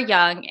were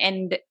young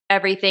and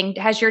everything,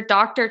 has your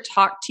doctor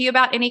talked to you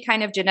about any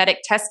kind of genetic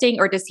testing,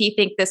 or does he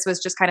think this was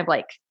just kind of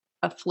like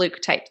a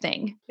fluke type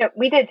thing? No,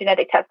 we did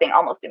genetic testing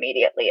almost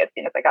immediately as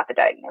soon as I got the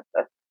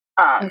diagnosis.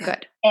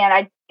 Good. And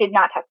I did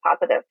not test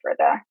positive for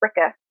the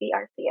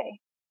BRCA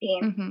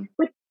gene,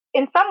 which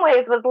in some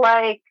ways was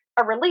like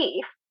a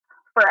relief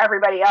for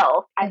everybody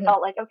else. I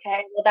felt like,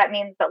 okay, well, that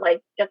means that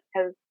like, just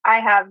because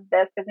I have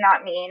this does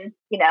not mean,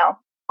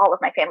 all of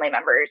my family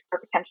members are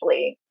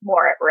potentially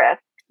more at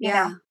risk. You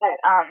know?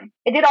 But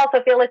it did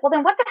also feel like, well,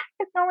 then what the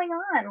heck is going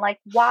on? Like,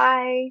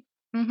 why?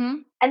 But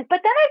then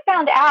I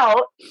found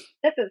out,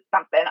 this is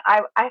something,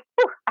 I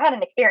had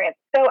an experience.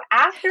 So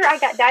after I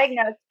got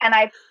diagnosed and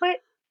I put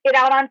it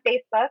out on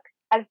Facebook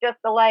as just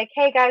the like,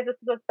 hey guys, this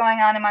is what's going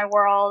on in my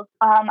world.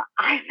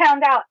 I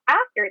found out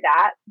after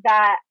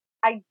that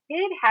I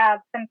did have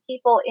some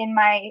people in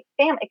my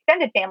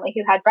extended family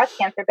who had breast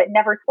cancer, but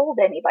never told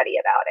anybody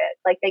about it.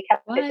 Like they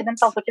kept it to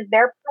themselves, which is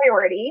their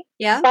priority.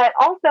 Yeah. But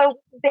also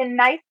been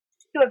nice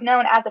to have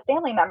known as a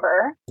family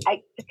member.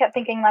 I just kept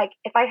thinking like,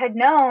 if I had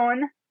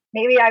known,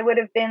 maybe I would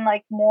have been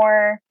like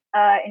more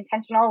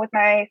intentional with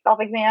my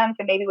self-exams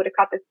and maybe would have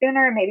caught this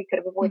sooner. Maybe could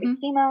have avoided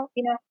chemo,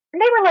 And they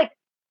were like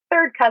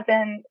third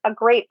cousin, a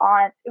great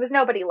aunt. It was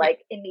nobody like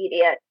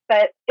immediate,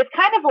 but it's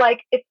kind of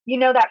like if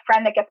that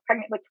friend that gets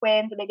pregnant with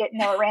twins and they didn't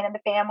know it ran in the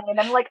family, and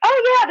then like,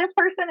 oh yeah, this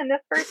person and this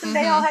person,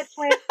 they all had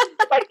twins.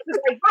 Like it was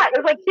like that. It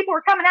was like people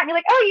were coming at me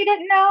like, oh, you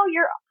didn't know?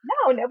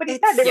 Nobody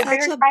said. They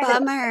were such a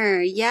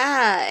bummer.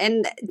 Yeah,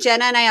 and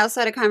Jenna and I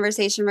also had a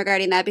conversation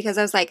regarding that because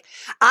I was like,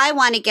 I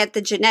want to get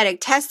the genetic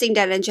testing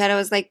done, and Jenna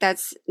was like,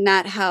 that's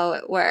not how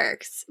it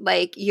works.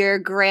 Like your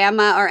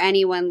grandma or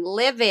anyone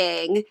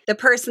living, the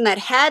person that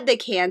had the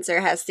cancer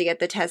has to get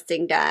the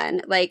testing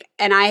done. Like,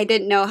 and I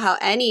didn't know how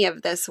any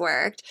of this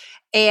worked.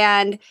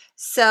 And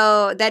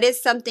so that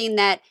is something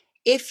that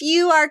if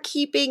you are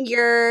keeping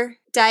your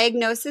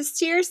diagnosis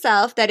to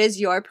yourself, that is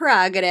your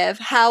prerogative.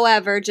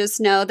 However, just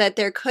know that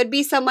there could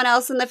be someone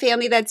else in the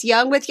family that's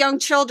young with young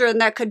children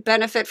that could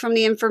benefit from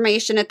the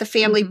information at the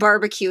family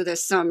barbecue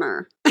this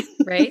summer.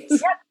 Right?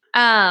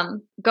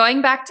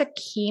 Going back to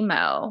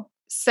chemo.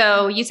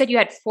 So you said you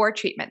had 4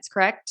 treatments,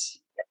 correct?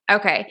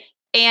 Okay.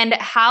 And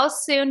how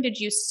soon did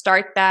you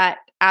start that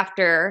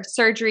after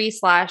surgery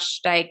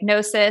 /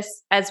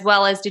 diagnosis, as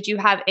well as did you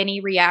have any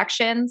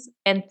reactions?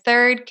 And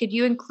third, could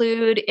you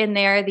include in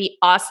there the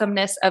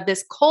awesomeness of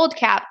this cold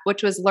cap,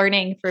 which was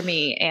learning for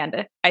me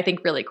and I think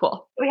really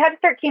cool? We had to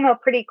start chemo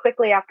pretty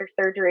quickly after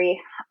surgery.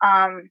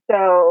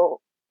 So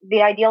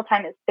the ideal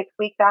time is 6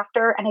 weeks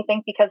after. And I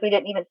think because we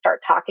didn't even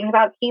start talking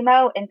about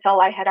chemo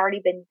until I had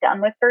already been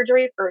done with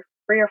surgery for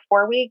 3 or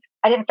 4 weeks,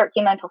 I didn't start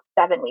chemo until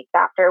 7 weeks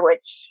after, which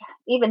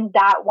even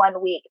that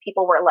 1 week,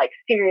 people were like,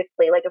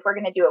 seriously, like if we're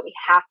going to do it, we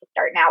have to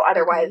start now.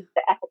 Otherwise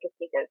the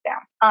efficacy goes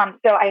down.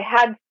 So I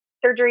had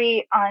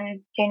surgery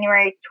on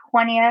January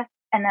 20th,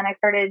 and then I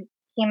started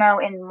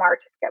chemo in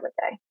March, I would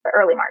say, or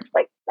early March,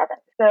 like 7th.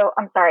 So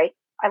I'm sorry,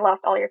 I lost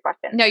all your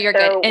questions. No, you're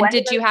good. And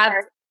did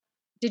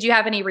you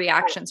have any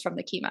reactions from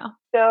the chemo?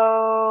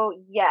 So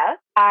yes,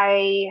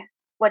 I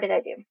what did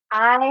I do?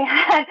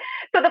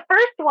 So the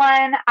first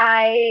one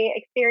I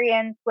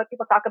experienced what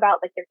people talk about,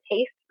 like their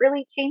taste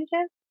really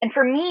changes. And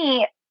for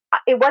me,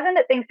 it wasn't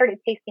that things started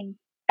tasting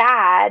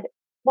bad.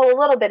 Well, a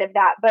little bit of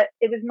that, but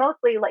it was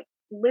mostly like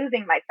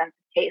losing my sense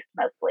of taste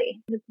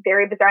mostly. It's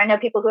very bizarre. I know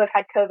people who have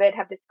had COVID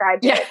have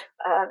described it.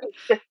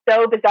 It's just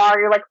so bizarre.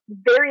 You're like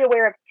very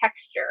aware of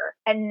texture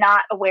and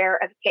not aware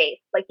of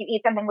taste. Like you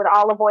eat something with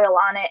olive oil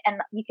on it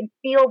and you can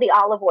feel the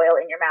olive oil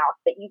in your mouth,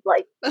 but you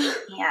like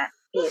can't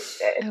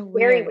taste it. It's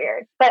very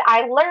weird. But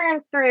I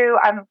learned through,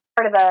 I'm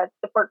part of a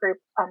support group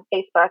on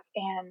Facebook,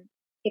 and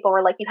people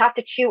were like, you have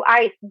to chew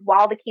ice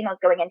while the chemo's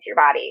going into your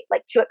body.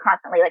 Like chew it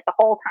constantly, like the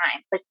whole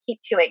time. Like keep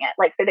chewing it,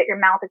 like so that your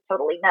mouth is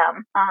totally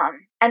numb.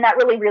 And that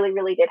really, really,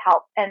 really did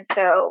help. And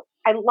so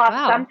I lost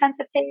some sense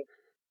of taste,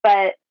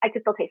 but I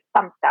could still taste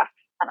some stuff.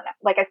 I don't know.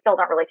 Like I still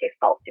don't really taste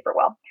salt super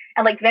well.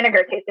 And like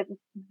vinegar tasted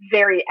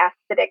very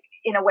acidic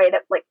in a way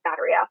that's like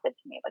battery acid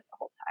to me like the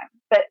whole time.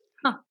 But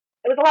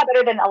it was a lot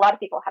better than a lot of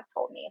people have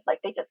told me. Like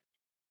they just,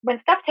 when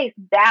stuff tastes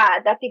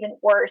bad, that's even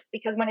worse,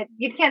 because when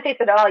you can't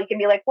taste it at all, you can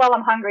be like, well,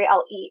 I'm hungry,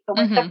 I'll eat. But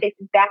when stuff tastes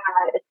bad,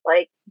 it's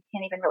like you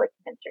can't even really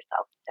convince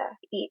yourself to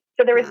eat.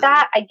 So there was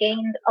that. I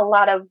gained a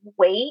lot of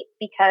weight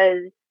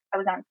because I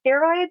was on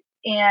steroids,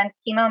 and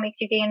chemo makes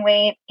you gain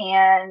weight.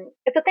 And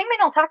it's a thing they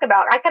don't talk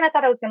about. I kind of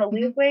thought I was going to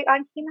lose weight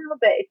on chemo,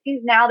 but it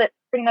seems now that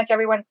pretty much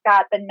everyone's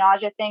got the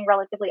nausea thing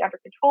relatively under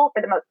control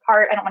for the most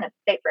part. I don't want to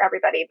say for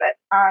everybody, but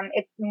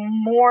it's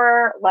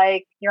more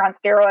like you're on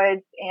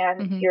steroids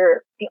and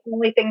you're the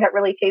only thing that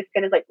really tastes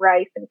good is like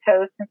rice and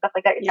toast and stuff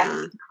like that. You're not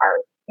eating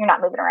carbs. You're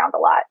not moving around a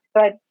lot.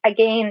 So I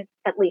gained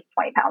at least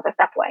 20 pounds. I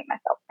stopped weighing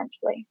myself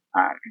essentially,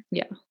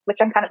 which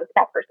I'm kind of a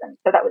small person.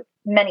 So that was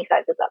many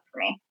sizes up for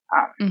me.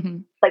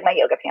 Like my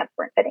yoga pants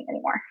weren't fitting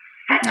anymore.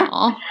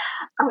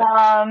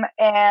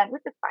 And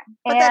which is fine.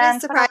 But that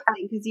is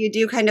surprising because you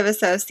do kind of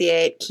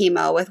associate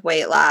chemo with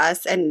weight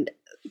loss and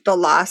the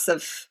loss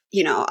of,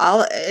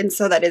 all, and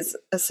so that is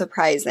a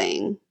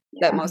surprising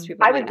that most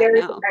people I was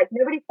very surprised.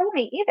 Nobody told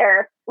me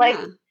either. Like,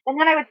 and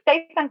then I would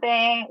say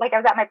something, like I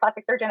was at my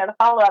plastic surgeon at a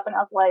follow-up and I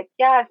was like,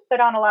 I've put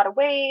on a lot of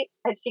weight.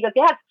 And she goes,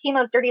 it's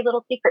chemo's dirty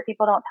little secret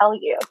people don't tell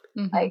you.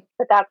 Like,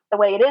 but that's the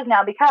way it is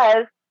now,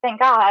 because thank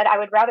God, I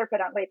would rather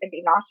put on weight than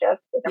be nauseous.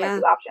 Those are my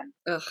two options.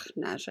 Ugh,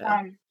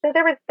 nausea. So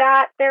there was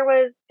that. There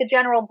was the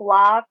general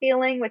blah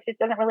feeling, which it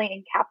doesn't really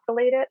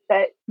encapsulate it,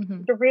 but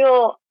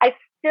I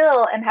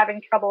still am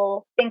having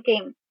trouble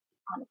thinking,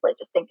 honestly,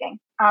 just thinking.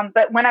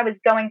 But when I was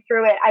going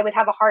through it, I would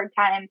have a hard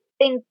time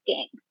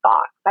thinking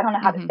thoughts. I don't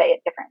know how to say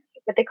it differently,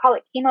 but they call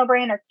it chemo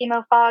brain or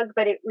chemo fog,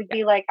 but it would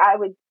be like, I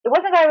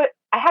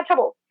had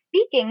trouble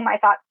speaking my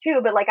thoughts too,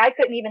 but like I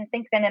couldn't even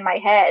think them in my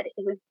head.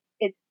 It's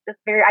just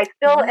I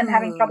still am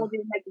having trouble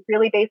doing like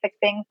really basic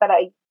things that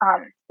I,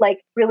 like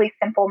really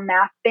simple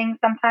math things.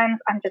 Sometimes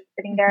I'm just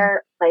sitting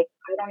there, like,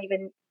 I don't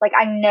even, like,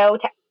 I know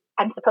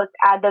I'm supposed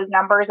to add those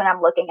numbers and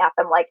I'm looking at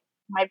them like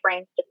my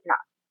brain's just not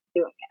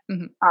doing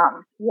it.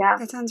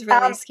 That sounds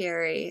really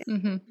scary.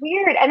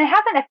 Weird. And it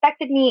hasn't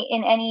affected me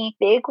in any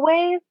big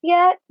ways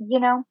yet.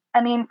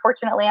 I mean,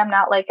 fortunately, I'm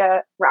not like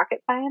a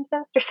rocket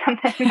scientist or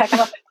something.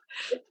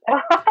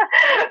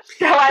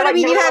 I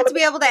mean, you have to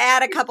be able to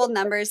add a couple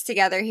numbers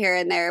together here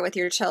and there with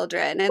your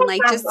children, and like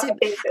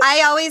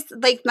I always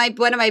like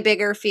one of my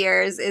bigger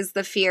fears is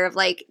the fear of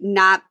like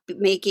not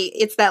making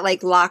it's that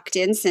like locked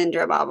in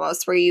syndrome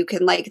almost, where you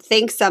can like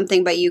think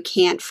something but you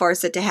can't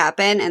force it to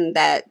happen, and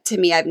that to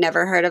me I've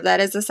never heard of that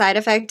as a side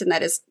effect, and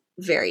that is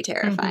very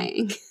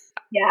terrifying.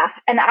 Yeah,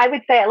 and I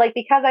would say like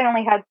because I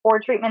only had 4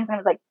 treatments and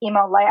it was like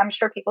chemo light, I'm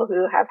sure people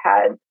who have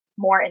had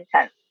more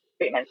intense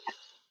treatments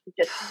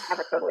just have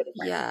a totally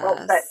different world.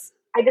 But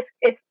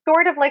it's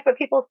sort of like what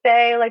people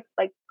say, like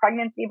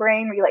pregnancy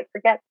brain, where you like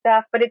forget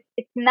stuff, but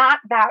it's not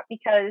that,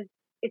 because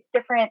it's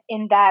different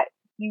in that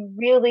you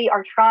really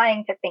are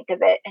trying to think of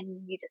it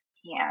and you just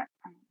can't.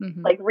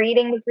 Like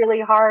reading was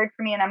really hard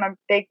for me, and I'm a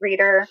big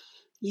reader.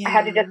 I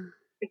had to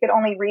I could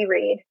only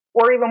reread,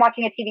 or even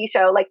watching a TV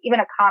show, like even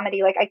a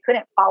comedy, like I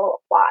couldn't follow a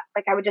plot.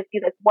 Like I would just be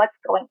like, what's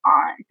going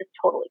on? Just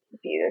totally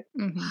confused.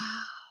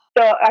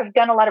 So I've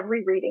done a lot of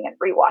rereading and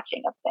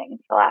rewatching of things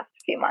the last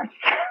few months.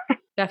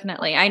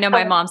 Definitely. I know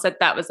my mom said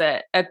that was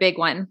a big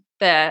one.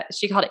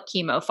 She called it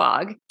chemo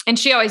fog. And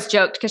she always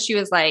joked because she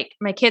was like,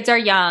 my kids are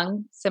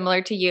young,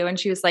 similar to you. And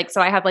she was like,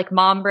 so I have like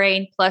mom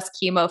brain plus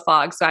chemo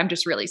fog. So I'm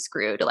just really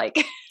screwed.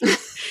 Like,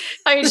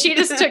 I mean, she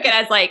just took it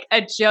as like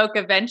a joke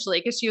eventually,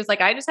 because she was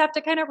like, I just have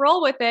to kind of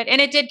roll with it. And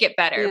it did get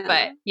better.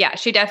 But yeah,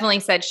 she definitely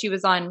said she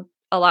was on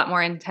a lot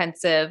more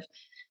intensive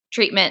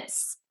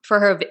treatments for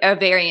her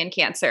ovarian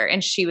cancer.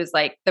 And she was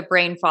like, the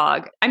brain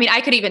fog. I mean, I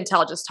could even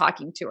tell just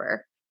talking to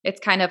her. It's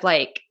kind of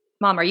like,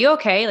 Mom, are you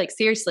okay? Like,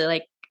 seriously,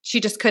 like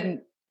she just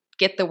couldn't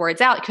get the words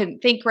out,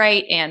 couldn't think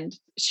right. And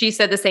she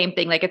said the same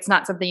thing. Like, it's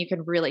not something you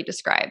can really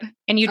describe.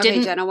 And you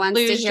didn't Jenna wants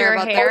lose to hear your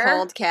about hair. the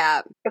cold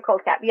cap. The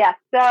cold cap. Yeah.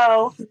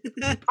 So, so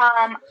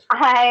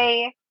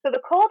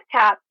the cold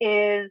cap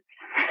is,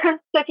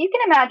 so if you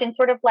can imagine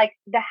sort of like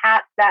the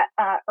hat that,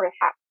 or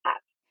hat,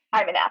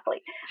 I'm an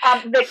athlete,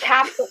 the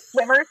cap that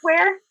swimmers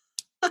wear.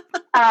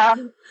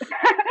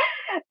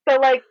 So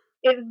like,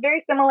 it was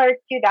very similar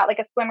to that, like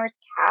a swimmer's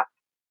cap,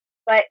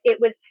 but it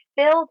was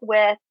filled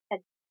with a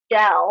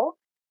gel.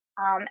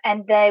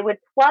 And they would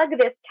plug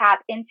this cap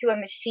into a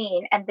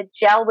machine and the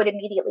gel would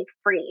immediately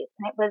freeze.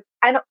 And it was,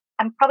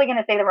 I'm probably going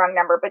to say the wrong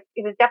number, but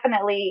it was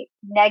definitely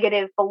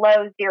negative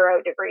below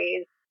 0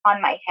 degrees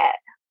on my head.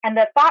 And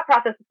the thought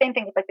process, the same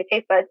thing with like the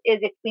taste buds, is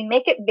if we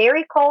make it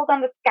very cold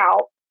on the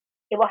scalp,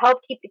 it will help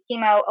keep the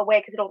chemo away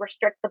because it'll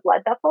restrict the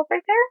blood vessels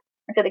right there.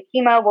 And so the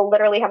chemo will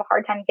literally have a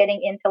hard time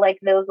getting into like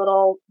those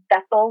little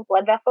vessels,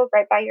 blood vessels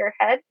right by your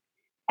head,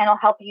 and it'll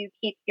help you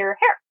keep your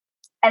hair.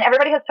 And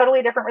everybody has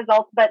totally different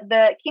results, but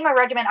the chemo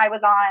regimen I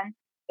was on,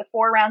 the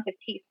 4 rounds of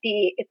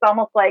TC, it's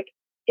almost like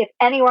if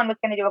anyone was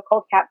going to do a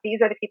cold cap, these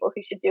are the people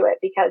who should do it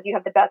because you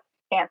have the best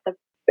chance of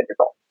good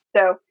results.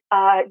 So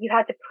you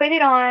had to put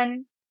it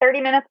on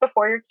 30 minutes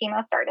before your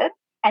chemo started.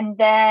 And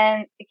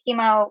then the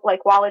chemo,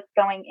 like while it's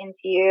going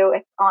into you,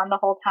 it's on the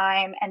whole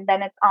time. And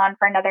then it's on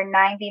for another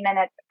 90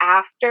 minutes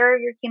after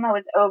your chemo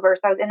is over.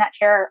 So I was in that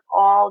chair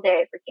all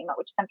day for chemo,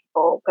 which some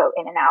people go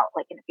in and out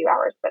like in a few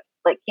hours. But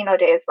like chemo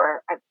days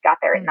where I got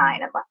there at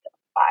 9 and left at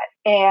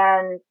 5.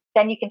 And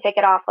then you can take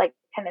it off like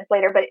 10 minutes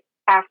later. But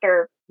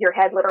after your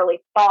head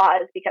literally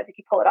thaws, because if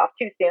you pull it off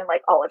too soon,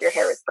 like all of your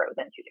hair is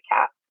frozen to the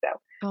cap.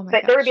 So,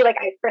 but there would be like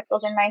ice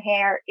crystals in my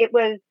hair. It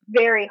was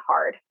very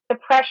hard. The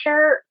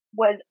pressure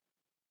was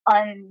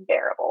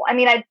unbearable. I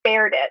mean, I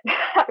bared it.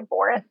 I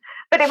bore it,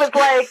 but it was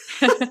like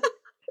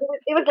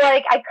it was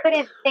like I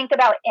couldn't think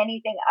about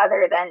anything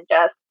other than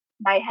just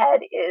my head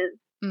is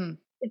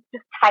it's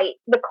just tight.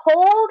 The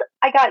cold,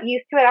 I got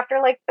used to it after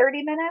like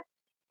 30 minutes,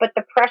 but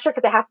the pressure,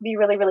 because it has to be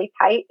really, really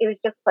tight, it was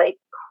just like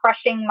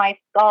crushing my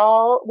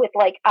skull with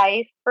like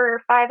ice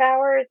for 5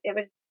 hours. It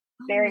was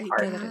very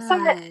hard. So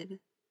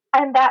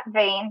I'm that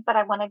vain, but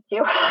I wanted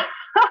to.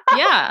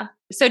 Yeah.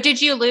 So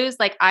did you lose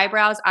like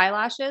eyebrows,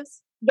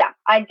 eyelashes? Yeah,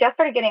 I just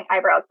started getting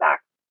eyebrows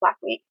back last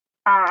week.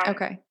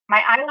 Okay.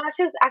 My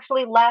eyelashes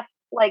actually left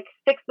like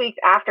 6 weeks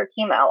after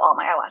chemo. All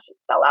my eyelashes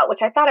fell out, which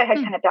I thought I had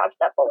kind of dodged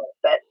that bullet.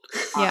 But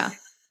yeah.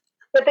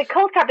 But the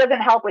cold cap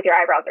doesn't help with your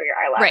eyebrows or your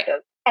eyelashes.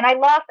 Right. And I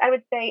lost, I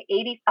would say,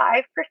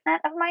 85%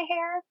 of my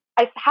hair.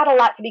 I had a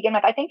lot to begin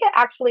with. I think it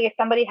actually, if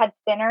somebody had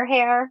thinner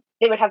hair,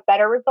 they would have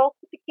better results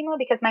with the chemo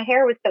because my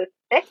hair was so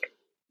thick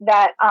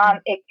that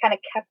it kind of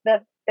kept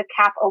the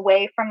cap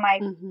away from my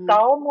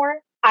skull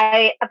more.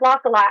 I've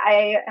lost a lot.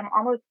 I am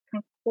almost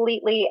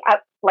completely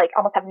up, like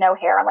almost have no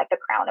hair on like the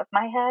crown of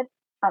my head.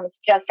 It's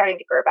just starting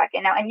to grow back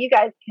in now. And you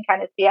guys can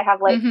kind of see I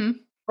have like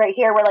right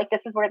here where like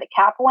this is where the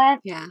cap went.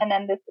 Yeah. And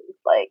then this is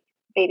like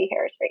baby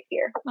hairs right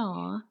here.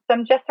 Aww. So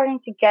I'm just starting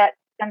to get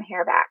some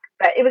hair back.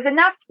 But it was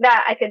enough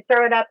that I could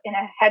throw it up in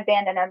a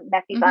headband and a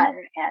messy bun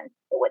and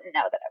people wouldn't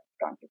know that I was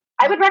going to.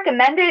 I would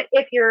recommend it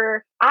if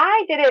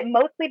I did it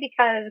mostly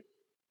because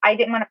I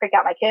didn't want to freak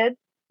out my kids.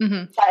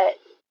 But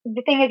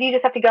the thing is, you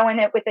just have to go in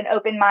it with an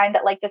open mind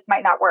that like this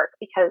might not work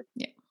because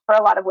for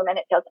a lot of women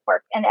it doesn't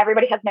work, and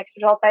everybody has mixed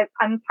results.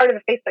 I'm part of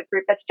a Facebook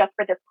group that's just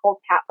for this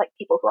cold cap, like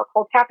people who are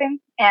cold capping,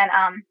 and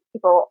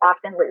people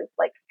often lose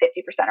like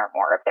 50% or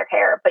more of their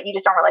hair, but you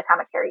just don't realize how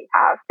much hair you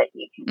have that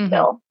you can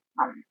still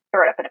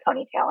throw it up in a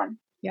ponytail and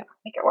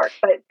make it work.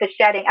 But the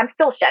shedding, I'm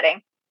still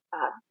shedding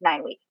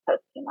 9 weeks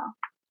post chemo.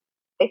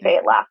 They say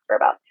it lasts for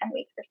about 10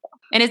 weeks or so.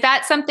 And is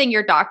that something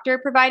your doctor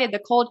provided, the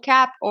cold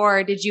cap,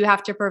 or did you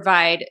have to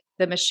provide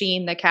the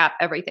machine, the cap,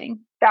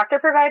 everything? Doctor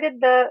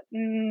provided the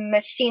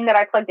machine that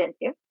I plugged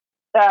into,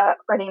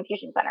 or the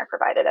infusion center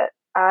provided it.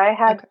 I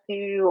had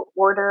to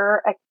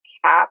order a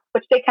cap,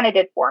 which they kind of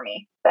did for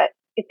me, but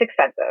it's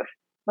expensive,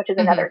 which is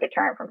another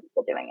deterrent from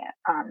people doing it.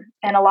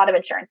 And a lot of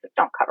insurances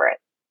don't cover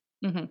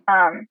it.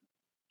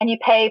 And you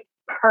pay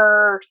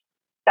per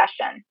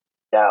session.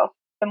 So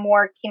the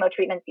more chemo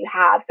treatments you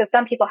have. So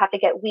some people have to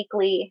get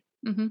weekly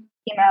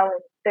chemo.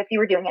 So if you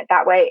were doing it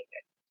that way,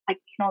 I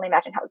can only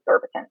imagine how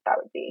exorbitant that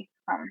would be.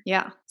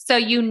 Yeah. So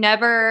you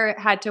never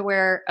had to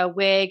wear a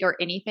wig or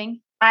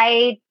anything?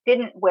 I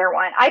didn't wear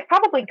one. I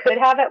probably could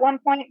have at one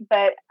point,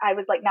 but I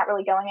was like not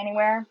really going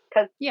anywhere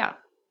because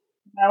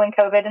in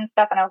COVID and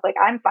stuff. And I was like,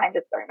 I'm fine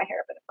just throwing my hair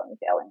up in a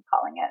ponytail and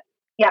calling it.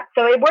 Yeah.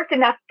 So it worked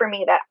enough for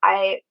me that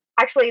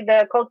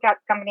the cold cap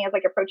company has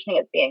like approached me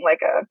as being like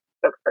a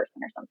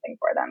spokesperson or something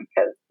for them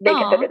because they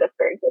consider this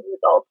very good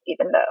results,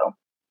 even though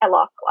I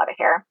lost a lot of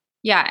hair.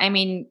 Yeah. I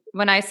mean,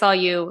 when I saw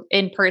you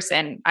in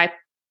person, I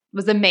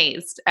was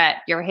amazed at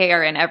your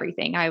hair and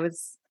everything. I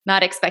was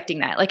not expecting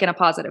that, like in a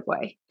positive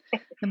way.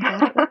 I'm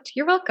glad it worked.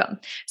 You're welcome.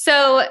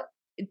 So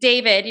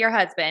David, your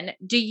husband,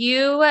 do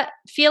you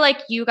feel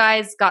like you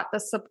guys got the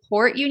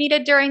support you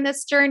needed during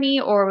this journey,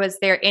 or was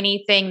there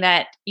anything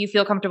that you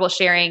feel comfortable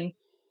sharing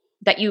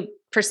that you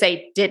per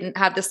se didn't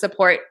have the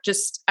support?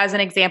 Just as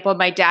an example,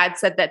 my dad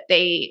said that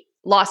they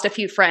lost a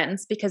few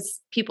friends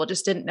because people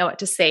just didn't know what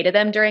to say to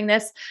them during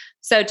this.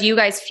 So do you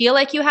guys feel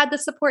like you had the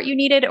support you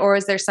needed, or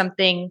is there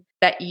something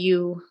that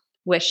you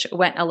wish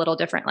went a little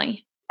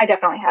differently? I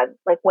definitely had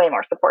like way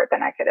more support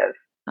than I could have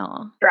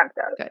dreamt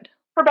of. Good.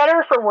 For better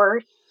or for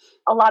worse,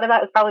 a lot of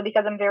that was probably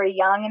because I'm very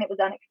young and it was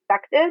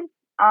unexpected,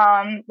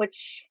 which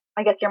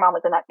I guess your mom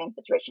was in that same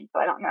situation,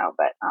 so I don't know.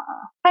 But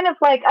kind of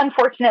like,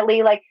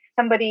 unfortunately, like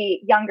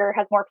somebody younger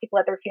has more people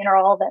at their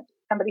funeral than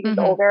somebody who's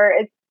older.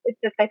 It's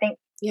just, I think,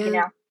 you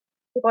know,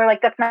 people are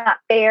like, that's not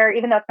fair,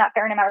 even though it's not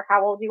fair no matter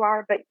how old you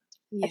are. But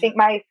I think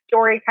my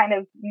story kind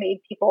of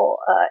made people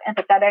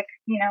empathetic,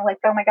 you know, like,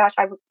 oh my gosh,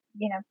 I was,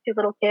 you know, 2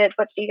 little kids,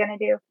 what's she going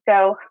to do?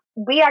 So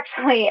we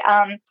actually,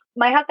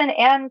 my husband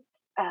and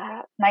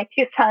my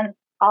 2 sons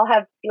all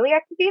have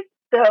celiac disease.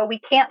 So we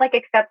can't like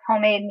accept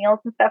homemade meals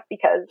and stuff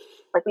because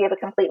like we have a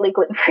completely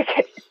gluten-free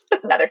kitchen.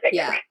 Just another thing.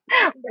 Yeah.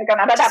 We're going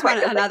on at that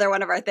point. Another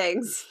one of our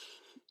things.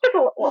 Just a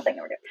little thing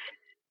that we're doing.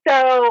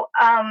 So,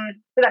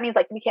 so that means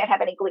like we can't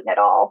have any gluten at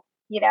all,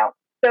 you know?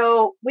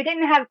 So we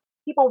didn't have,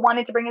 people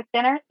wanted to bring us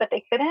dinners, but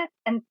they couldn't.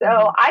 And so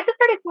I just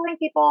started telling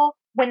people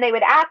when they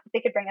would ask if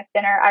they could bring us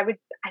dinner, I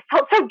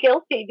felt so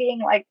guilty being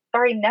like,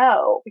 sorry,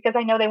 no, because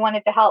I know they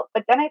wanted to help.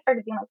 But then I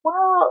started being like,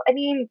 well, I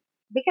mean,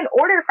 we can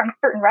order from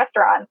certain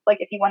restaurants, like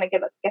if you want to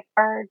give us gift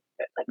cards,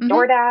 like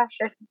DoorDash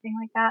or something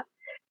like that.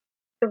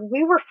 So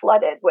we were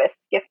flooded with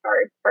gift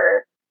cards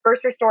for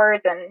grocery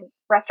stores and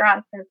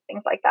restaurants and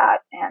things like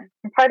that. And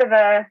I'm part of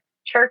a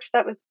church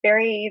that was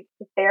very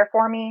there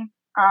for me.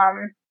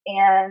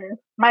 And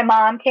my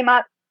mom came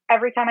up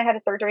every time I had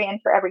a surgery and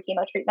for every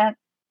chemo treatment,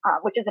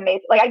 which is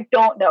amazing. Like, I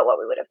don't know what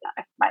we would have done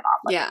if my mom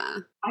was. Yeah.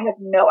 I have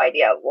no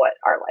idea what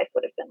our life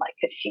would have been like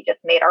because she just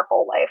made our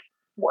whole life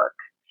work.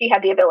 She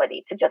had the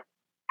ability to just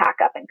pack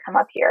up and come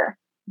up here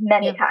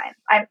many times.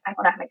 I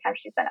don't know how many times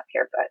she's been up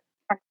here, but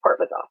her support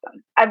was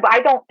awesome. I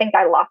don't think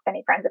I lost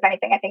any friends. If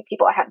anything, I think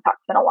people I hadn't talked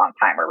to in a long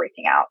time were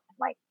reaching out and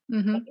like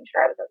making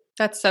sure I was okay.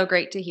 That's so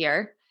great to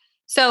hear.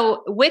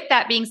 So with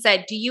that being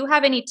said, do you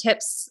have any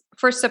tips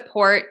for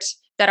support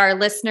that our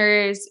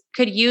listeners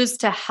could use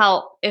to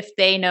help if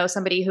they know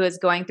somebody who is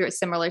going through a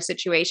similar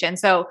situation?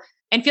 So,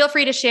 and feel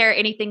free to share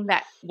anything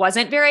that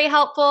wasn't very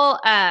helpful.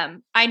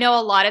 I know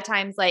a lot of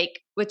times, like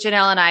with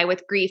Janelle and I,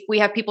 with grief, we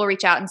have people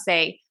reach out and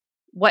say,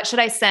 what should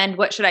I send?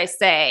 What should I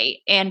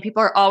say? And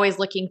people are always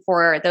looking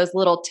for those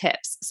little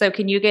tips. So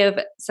can you give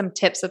some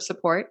tips of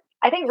support?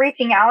 I think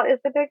reaching out is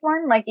the big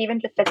one. Like even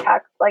just a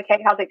text, like,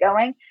 hey, how's it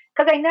going?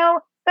 Because I know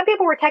some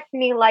people were texting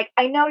me like,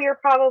 I know you're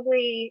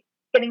probably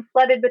getting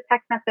flooded with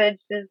text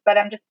messages, but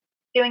I'm just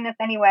doing this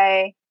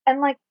anyway.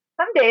 And like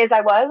some days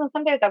I was and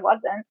some days I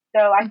wasn't.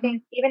 So I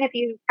think even if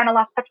you kind of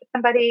lost touch with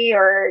somebody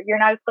or you're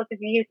not as close as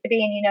you used to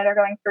be and you know they're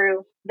going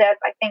through this,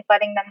 I think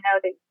letting them know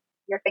that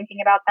you're thinking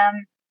about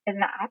them is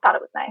not, I thought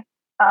it was nice.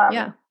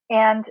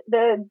 And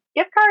the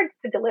gift cards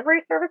to delivery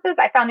services,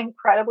 I found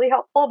incredibly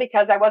helpful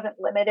because I wasn't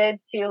limited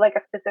to like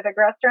a specific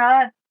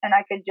restaurant and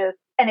I could just,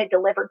 and it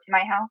delivered to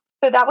my house.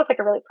 So that was like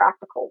a really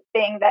practical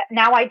thing that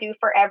now I do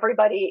for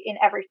everybody in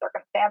every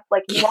circumstance.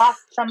 Like you lost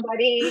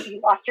somebody,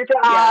 you lost your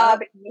job,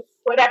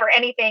 whatever,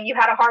 anything, you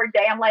had a hard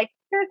day. I'm like,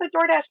 here's a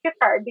DoorDash gift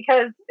card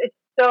because it's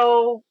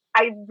so,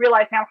 I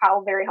realize now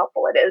how very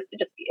helpful it is to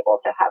just be able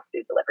to have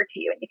food delivered to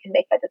you and you can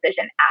make that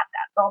decision at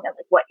that moment,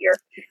 like what you're,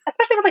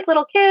 especially with like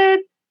little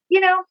kids, you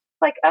know,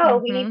 like, oh,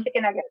 we need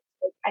chicken nuggets.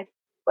 Like,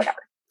 whatever.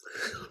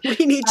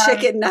 We need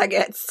chicken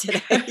nuggets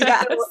today.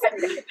 Yes.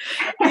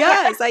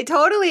 Yes, I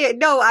totally,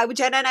 no,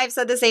 Jenna and I have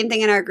said the same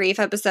thing in our grief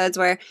episodes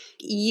where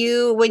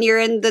when you're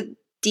in the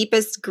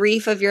deepest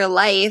grief of your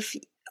life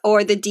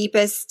or the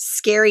deepest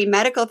scary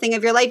medical thing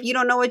of your life, you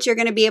don't know what you're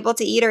going to be able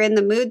to eat or in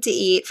the mood to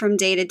eat from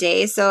day to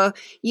day. So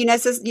you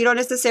don't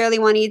necessarily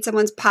want to eat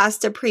someone's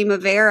pasta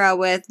primavera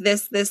with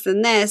this,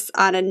 and this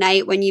on a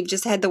night when you've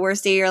just had the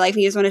worst day of your life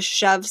and you just want to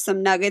shove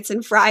some nuggets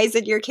and fries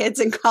at your kids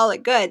and call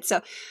it good.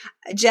 So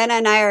Jenna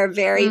and I are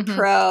very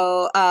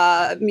pro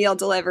meal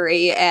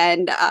delivery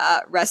and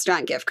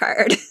restaurant gift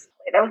card.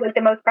 That was like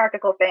the most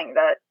practical thing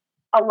that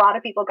a lot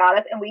of people got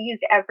us, and we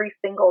used every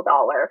single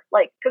dollar,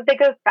 like because they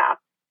go fast.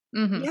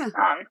 Yeah.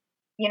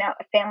 You know,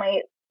 a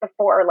family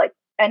before, like,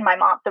 and my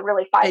mom, so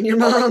really 5 and your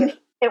people, mom. Like,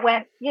 it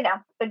went, you know,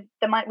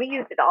 the money, we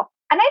used it all.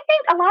 And I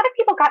think a lot of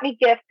people got me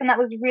gifts, and that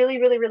was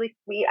really, really, really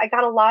sweet. I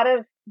got a lot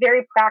of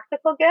very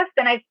practical gifts,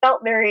 and I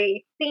felt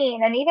very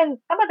seen. And even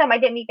some of them I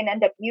didn't even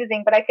end up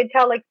using, but I could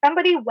tell like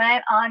somebody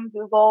went on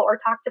Google or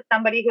talked to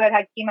somebody who had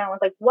chemo and was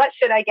like, what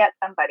should I get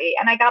somebody?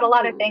 And I got a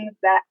lot of things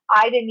that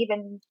I didn't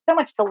even, so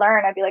much to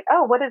learn. I'd be like,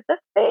 oh, what is this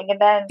thing? And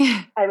then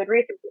I would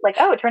research like,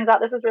 oh, it turns out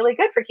this is really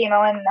good for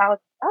chemo. And I was,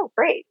 oh,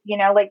 great. You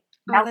know, like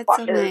that's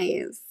so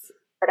nice.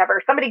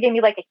 Whatever. Somebody gave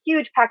me like a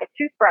huge pack of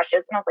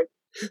toothbrushes and I was like,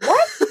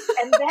 what?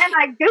 And then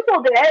I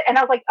Googled it and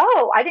I was like,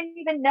 oh, I didn't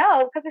even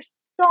know, because there's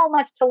so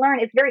much to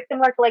learn. It's very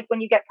similar to like when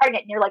you get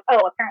pregnant and you're like,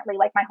 oh, apparently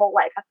like my whole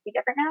life has to be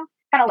different now.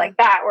 Kind of like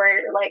that, where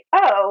you're like,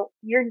 oh,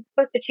 you're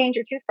supposed to change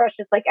your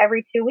toothbrushes like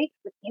every 2 weeks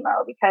with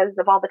chemo because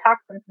of all the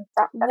toxins and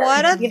stuff.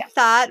 What a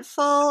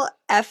thoughtful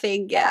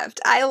effing gift.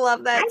 I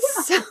love that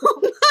so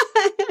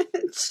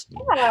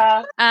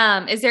much.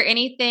 Yeah. Is there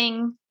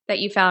anything that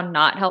you found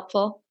not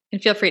helpful?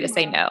 And feel free to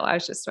say no. I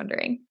was just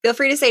wondering. Feel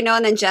free to say no,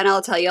 and then Jenna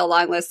will tell you a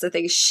long list of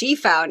things she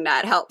found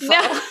not helpful.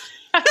 No.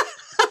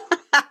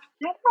 I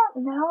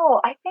don't know.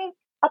 I think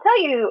I'll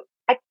tell you.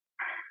 Do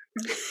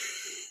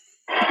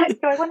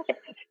I want to say?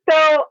 So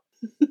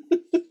I thought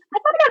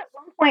about it at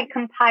one point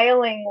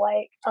compiling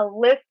like a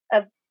list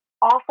of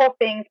awful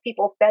things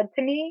people said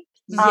to me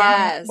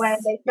when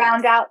they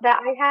found out that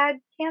I had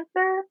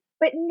cancer,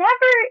 but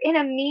never in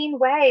a mean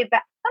way.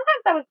 But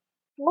sometimes I was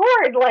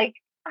floored. Like,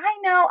 I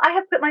know I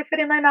have put my foot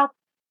in my mouth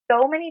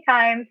so many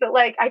times, but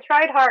like I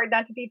tried hard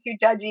not to be too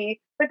judgy.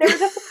 But there were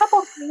just a couple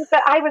of things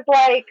that I was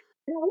like,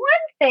 one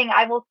thing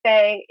I will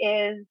say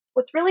is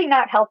what's really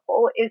not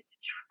helpful is to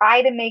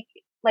try to make,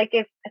 like,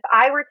 if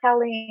I were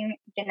telling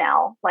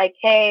Janelle, like,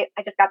 hey,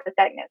 I just got this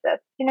diagnosis,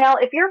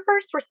 Janelle, if your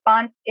first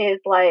response is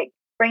like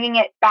bringing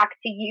it back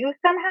to you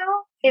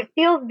somehow, it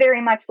feels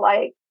very much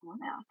like, oh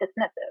no,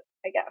 dismissive,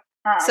 I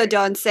guess. So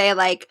don't say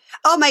like,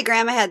 oh, my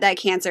grandma had that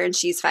cancer and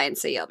she's fine,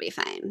 so you'll be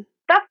fine.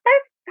 That's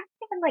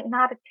even like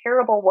not a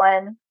terrible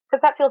one,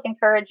 because that feels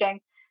encouraging.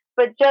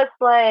 But just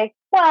like,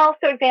 well,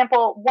 for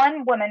example,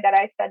 one woman that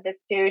I said this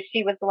to,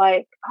 she was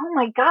like, oh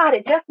my God,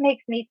 it just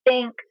makes me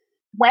think,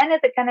 when is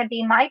it going to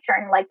be my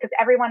turn? Like, because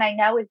everyone I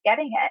know is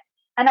getting it.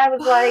 And I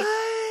was like,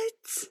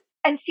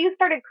 and she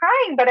started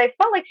crying, but I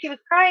felt like she was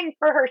crying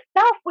for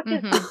herself, which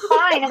is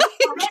fine. And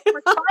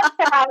response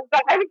to have,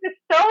 but I was just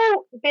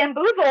so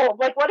bamboozled.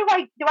 Like, what do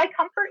I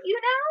comfort you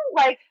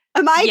now? Like,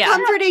 am I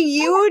comforting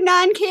you,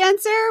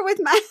 non-cancer, with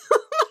my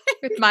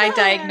with my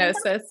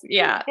diagnosis?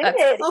 Yeah,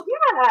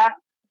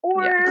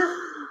 or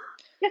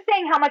just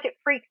saying how much it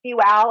freaks you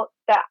out.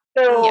 I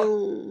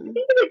think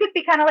it would just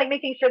be kind of like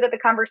making sure that the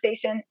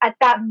conversation at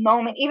that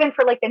moment, even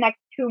for like the next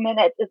 2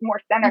 minutes, is more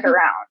centered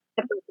around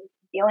the person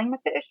dealing with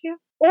the issue,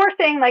 or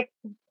saying like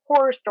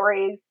horror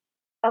stories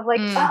of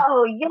like,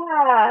 oh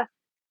yeah,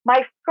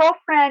 my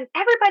girlfriend,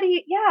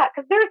 everybody,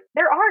 because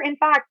there are, in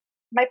fact,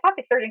 my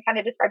plastic surgeon kind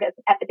of described it as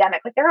an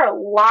epidemic. Like, there are a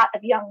lot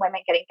of young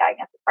women getting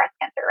diagnosed with breast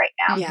cancer right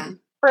now. Yeah.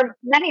 For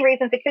many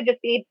reasons, it could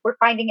just be we're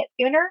finding it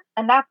sooner,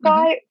 and that's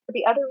why. For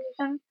the other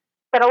reasons,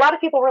 but a lot of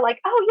people were like,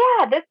 "Oh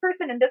yeah, this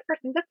person and this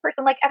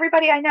person, like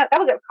everybody I know." That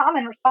was a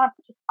common response,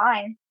 which is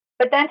fine.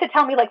 But then to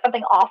tell me like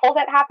something awful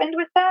that happened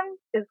with them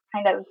is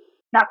kind of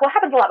not cool. It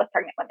happens a lot with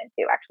pregnant women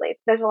too. Actually,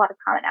 there's a lot of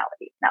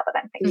commonalities now that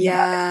I'm thinking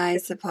about it. I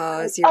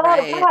suppose you're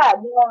right. God,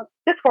 well,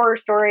 this horror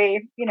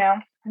story, and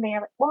then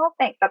you're like, "Well,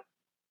 thanks. That's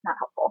not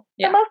helpful."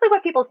 Yeah. But mostly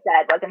what people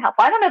said wasn't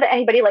helpful. I don't know that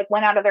anybody like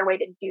went out of their way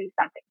to do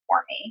something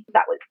for me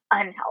that was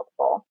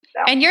unhelpful.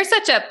 So. And you're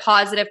such a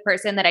positive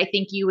person that I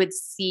think you would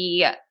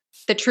see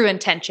the true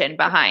intention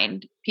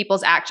behind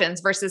people's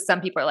actions versus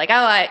some people are like,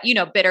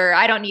 oh, bitter.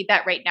 I don't need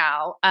that right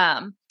now.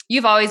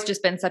 You've always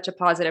just been such a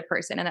positive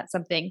person. And that's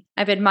something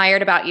I've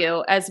admired about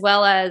you, as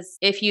well as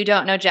if you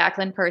don't know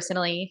Jacqueline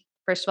personally,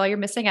 first of all, you're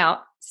missing out.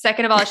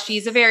 Second of all,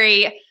 she's a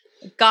very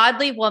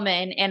godly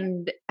woman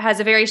and has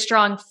a very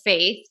strong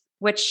faith,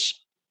 which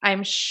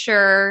I'm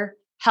sure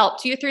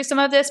helped you through some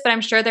of this, but I'm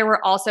sure there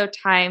were also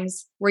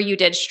times where you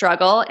did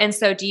struggle. And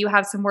so do you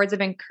have some words of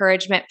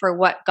encouragement for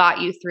what got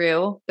you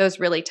through those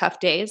really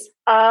tough days?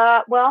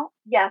 Well,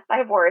 yes, I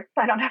have words.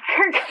 I don't have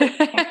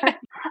encouragement.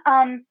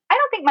 I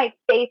don't think my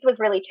faith was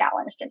really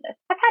challenged in this.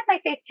 I've had my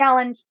faith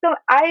challenged. So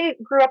I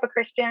grew up a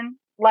Christian.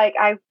 Like,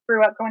 I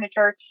grew up going to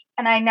church,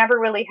 and I never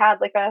really had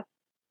like a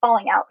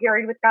falling out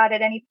period with God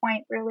at any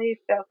point, really.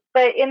 So,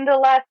 but in the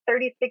last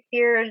 36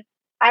 years,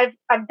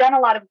 I've done a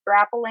lot of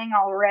grappling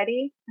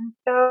already. And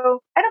so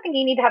I don't think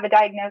you need to have a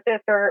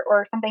diagnosis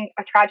or something,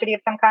 a tragedy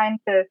of some kind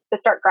to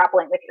start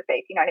grappling with your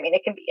faith. You know what I mean?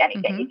 It can be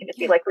anything. You can just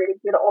be like reading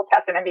through the Old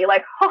Testament and be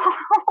like, oh,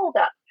 hold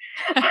up.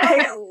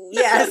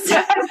 Yes.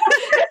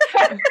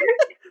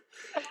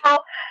 So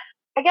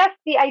I guess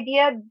the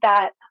idea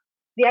that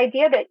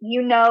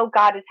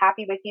God is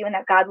happy with you and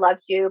that God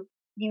loves you,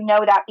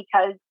 that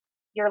because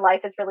your life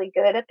is really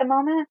good at the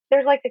moment.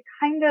 There's like a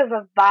kind of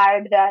a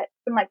vibe that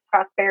some like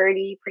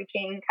prosperity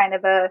preaching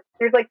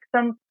there's like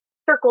some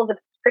circles of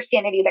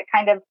Christianity that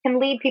kind of can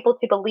lead people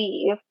to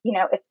believe,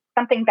 if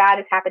something bad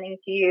is happening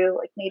to you,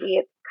 like maybe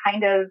it's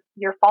kind of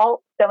your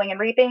fault, sowing and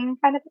reaping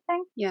kind of a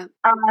thing. Yeah.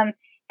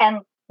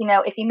 And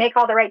if you make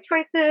all the right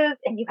choices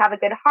and you have a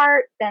good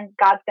heart, then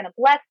God's going to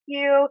bless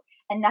you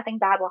and nothing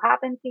bad will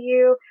happen to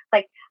you.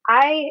 Like,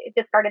 I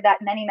discarded that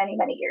many, many,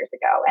 many years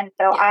ago. And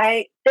so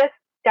this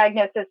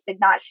diagnosis did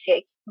not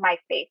shake my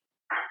faith.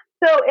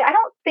 So I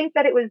don't think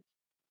that it was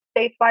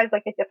faith-wise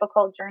like a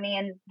difficult journey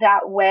in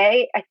that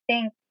way. I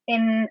think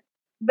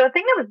the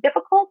thing that was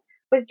difficult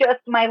was just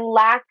my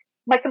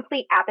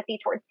complete apathy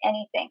towards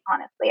anything,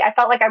 honestly. I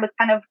felt like I was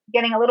kind of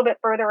getting a little bit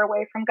further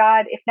away from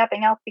God, if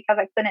nothing else, because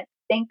I couldn't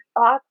think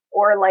thoughts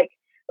or like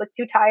was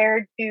too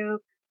tired to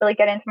really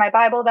get into my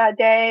Bible that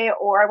day,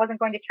 or I wasn't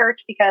going to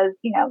church because,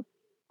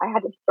 I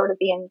had to sort of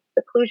be in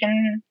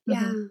seclusion.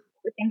 Yeah.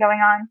 Everything going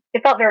on.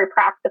 It felt very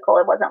practical.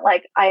 It wasn't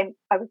like I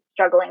was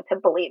struggling to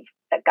believe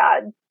that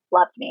God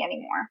loved me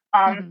anymore.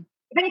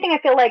 If anything, I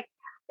feel like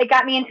it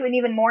got me into an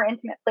even more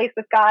intimate place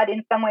with God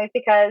in some ways,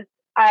 because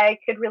I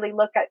could really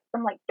look at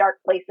some like dark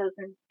places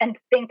and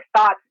think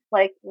thoughts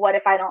like, what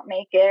if I don't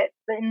make it,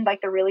 in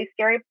like the really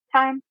scary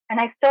time? And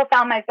I still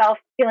found myself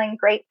feeling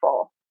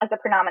grateful as a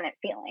predominant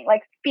feeling,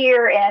 like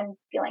fear and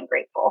feeling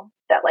grateful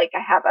that like I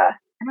have I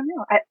don't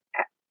know,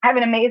 I have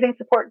an amazing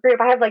support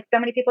group. I have like so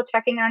many people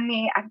checking on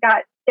me. I've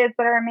got kids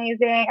that are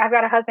amazing. I've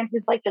got a husband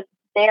who's like just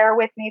there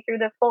with me through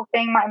this whole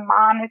thing. My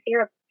mom is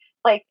here.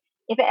 Like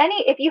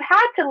if you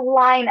had to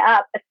line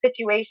up a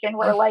situation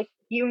where like,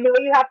 you know,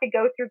 you have to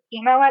go through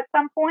chemo at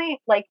some point,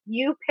 like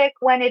you pick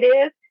when it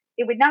is,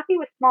 it would not be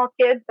with small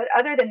kids, but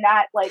other than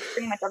that, like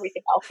pretty much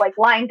everything else, like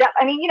lined up.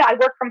 I mean, you know, I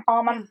work from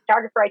home. I'm a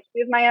photographer. I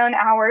choose my own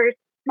hours.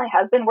 My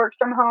husband works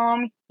from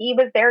home. He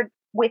was there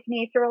with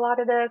me through a lot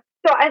of this.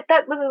 So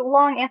that was a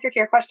long answer to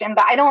your question,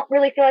 but I don't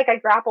really feel like I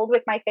grappled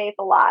with my faith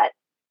a lot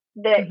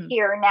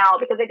here now,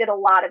 because I did a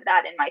lot of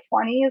that in my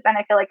 20s. And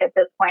I feel like at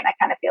this point, I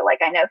kind of feel like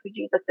I know who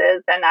Jesus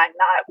is, and I'm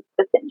not,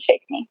 this didn't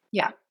shake me.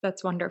 Yeah,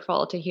 that's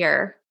wonderful to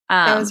hear.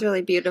 That was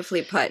really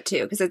beautifully put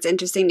too, because it's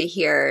interesting to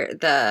hear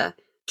the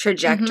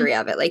trajectory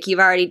of it. Like you've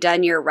already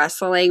done your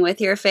wrestling with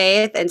your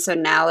faith, and so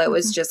now it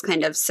was just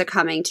kind of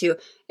succumbing to,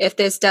 if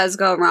this does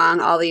go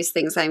wrong, all these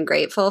things I'm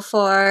grateful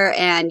for,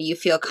 and you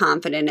feel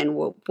confident in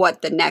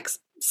what the next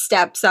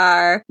steps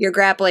are. Your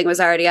grappling was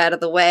already out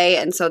of the way,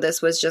 and so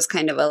this was just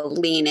kind of a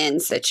lean in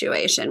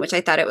situation, which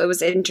I thought it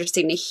was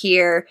interesting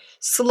to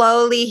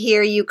slowly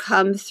hear you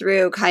come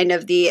through kind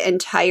of the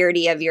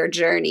entirety of your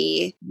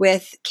journey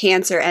with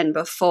cancer and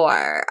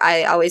before.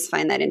 I always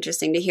find that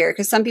interesting to hear,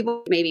 because some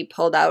people maybe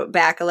pulled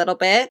back a little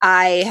bit.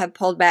 I have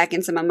pulled back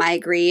in some of my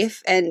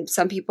grief, and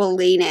some people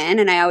lean in,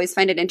 and I always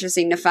find it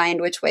interesting to find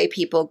which way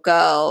people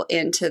go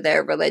into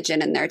their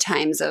religion and their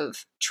times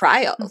of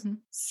trial.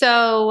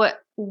 So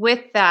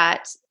with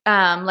that,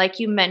 like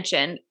you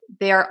mentioned,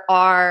 there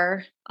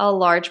are a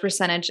large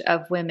percentage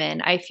of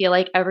women. I feel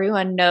like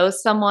everyone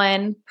knows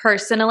someone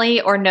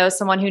personally or knows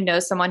someone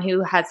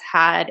who has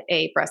had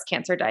a breast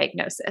cancer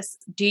diagnosis.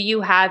 Do you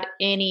have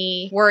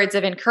any words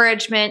of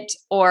encouragement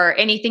or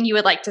anything you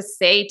would like to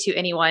say to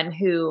anyone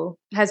who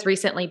has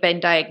recently been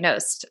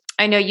diagnosed?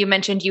 I know you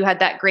mentioned you had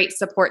that great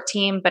support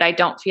team, but I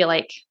don't feel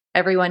like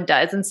everyone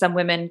does, and some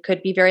women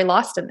could be very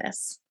lost in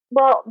this.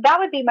 Well, that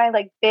would be my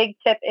like big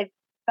tip. If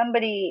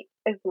somebody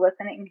is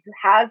listening who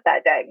has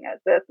that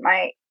diagnosis,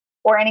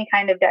 or any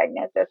kind of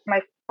diagnosis,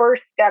 my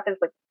first step is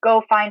like,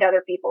 go find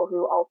other people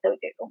who also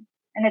do.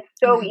 And it's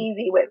so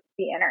easy with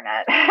the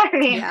internet. I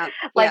mean,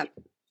 like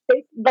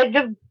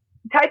just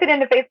type it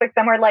into Facebook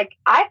somewhere. Like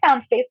I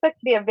found Facebook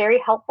to be a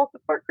very helpful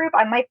support group.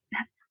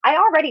 I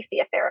already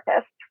see a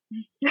therapist,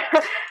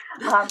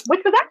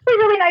 which was actually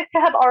really nice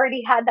to have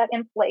already had that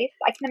in place.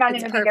 I can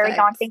imagine it would be very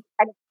daunting to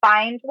try to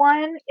find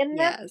one in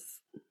this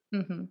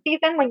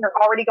season when you're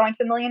already going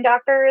to a million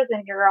doctors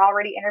and you're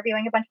already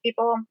interviewing a bunch of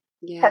people.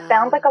 That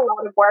sounds like a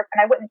lot of work,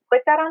 and I wouldn't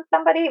put that on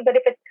somebody. But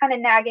if it's kind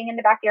of nagging in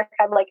the back of your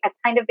head, like I've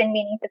kind of been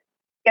meaning to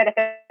get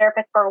a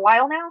therapist for a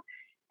while now,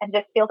 and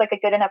just feels like a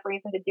good enough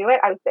reason to do it,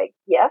 I would say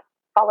yes,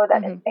 follow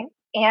that instinct.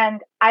 And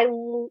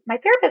my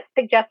therapist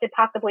suggested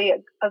possibly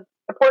a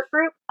support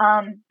group,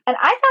 and I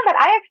found that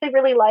I actually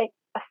really like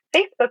a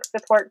Facebook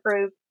support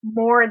group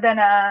more than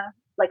a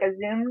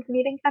Zoom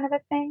meeting kind of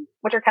a thing,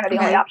 which are kind of the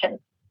only options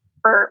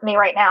for me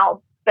right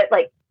now. But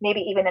like maybe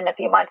even in a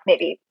few months,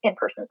 maybe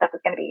in-person stuff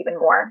is going to be even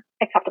more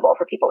acceptable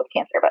for people with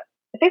cancer. But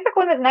the Facebook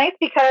one was nice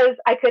because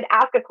I could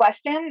ask a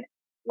question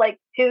like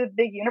to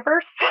the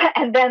universe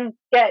and then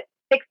get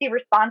 60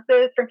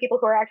 responses from people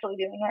who are actually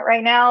doing it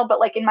right now,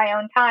 but like in my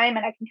own time.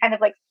 And I can kind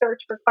of like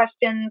search for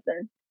questions,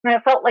 and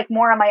it felt like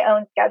more on my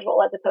own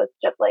schedule as opposed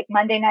to just like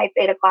Monday nights,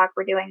 8 o'clock,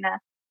 we're doing this.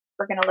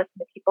 We're going to listen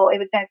to people. It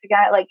was nice to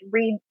kind of like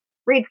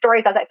read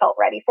stories as I felt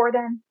ready for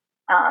them.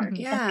 And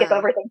skip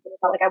over things that I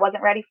felt like I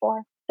wasn't ready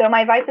for. So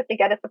my advice is to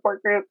get a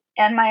support group.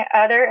 And my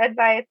other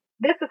advice,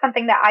 this is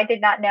something that I did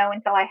not know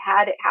until I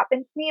had it happen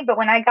to me. But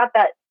when I got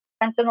that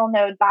sentinel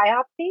node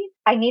biopsy,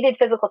 I needed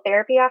physical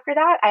therapy after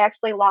that. I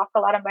actually lost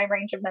a lot of my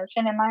range of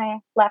motion in my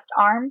left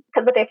arm,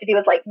 because what they have to do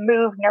is like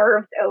move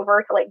nerves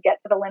over to like get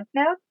to the lymph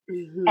nodes.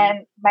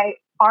 And my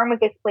arm was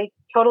basically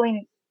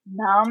totally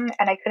numb,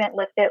 and I couldn't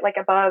lift it like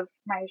above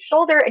my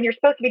shoulder. And you're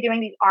supposed to be doing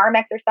these arm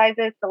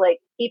exercises to like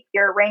keep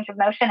your range of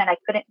motion, and I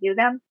couldn't do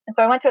them. And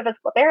so I went to a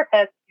physical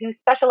therapist who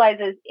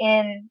specializes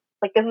in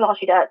like, this is all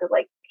she does, is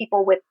like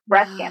people with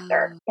breast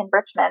cancer in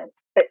Richmond.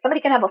 But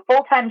somebody can have a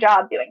full-time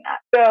job doing that.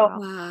 So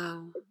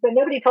but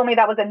nobody told me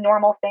that was a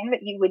normal thing, that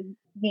you would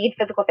need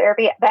physical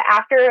therapy. But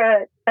after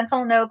a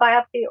sentinel node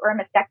biopsy or a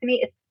mastectomy,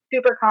 it's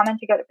super common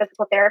to go to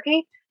physical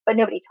therapy. But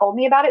nobody told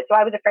me about it. So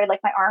I was afraid like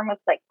my arm was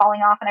like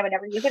falling off and I would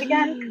never use it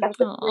again, because I was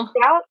just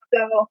freaked out.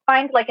 So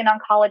find like an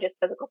oncologist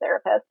physical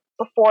therapist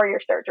before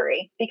your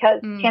surgery, because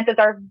chances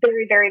are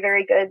very, very,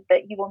 very good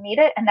that you will need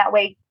it. And that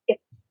way, if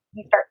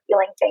you start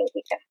feeling things,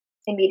 you can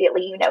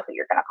immediately, you know who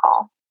you're going to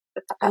call.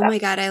 Oh my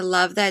God, I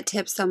love that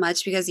tip so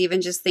much, because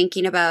even just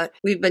thinking about,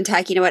 we've been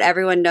talking about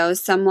everyone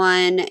knows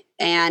someone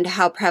and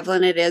how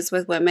prevalent it is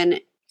with women,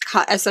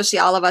 especially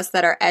all of us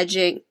that are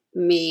edging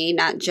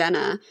towards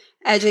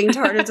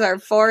our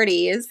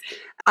 40s.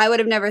 I would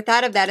have never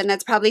thought of that. And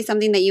that's probably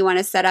something that you want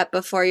to set up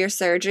before your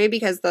surgery,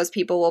 because those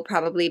people will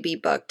probably be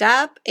booked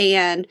up.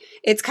 And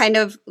it's kind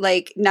of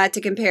like, not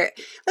to compare,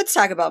 let's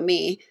talk about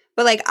me,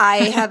 but like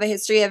I have a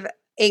history of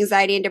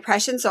anxiety and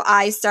depression. So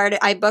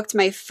I booked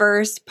my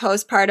first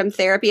postpartum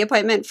therapy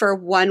appointment for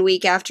 1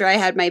 week after I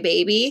had my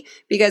baby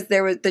because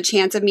there was the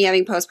chance of me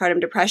having postpartum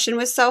depression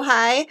was so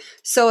high.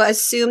 So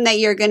assume that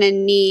you're going to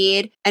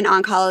need an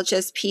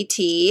oncologist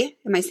PT.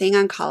 Am I saying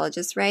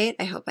oncologist right?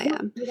 I hope I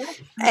am.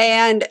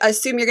 And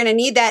assume you're going to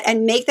need that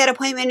and make that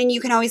appointment, and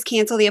you can always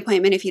cancel the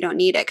appointment if you don't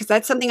need it, because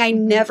that's something I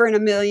never in a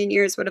million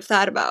years would have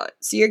thought about.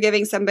 So you're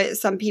giving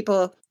some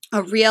people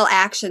a real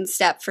action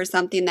step for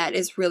something that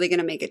is really going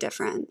to make a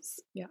difference.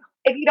 Yeah.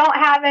 If you don't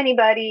have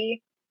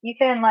anybody, you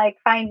can like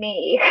find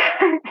me,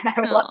 and I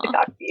would love to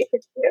talk to you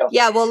too.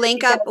 Yeah, we'll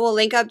link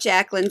up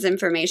Jacqueline's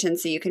information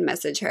so you can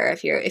message her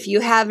if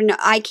you have no.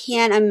 I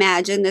can't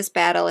imagine this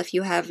battle if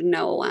you have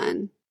no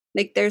one.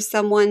 Like there's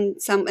someone,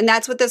 and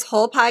that's what this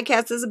whole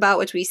podcast is about,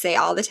 which we say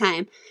all the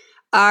time.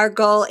 Our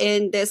goal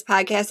in this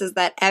podcast is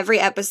that every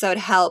episode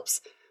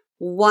helps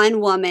one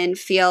woman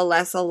feel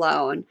less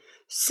alone.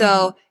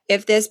 So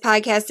if this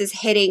podcast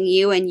is hitting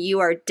you and you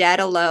are dead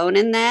alone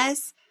in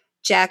this,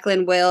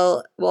 Jacqueline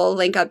will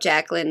link up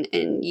Jacqueline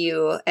and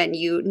you.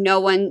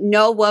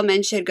 No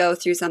woman should go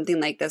through something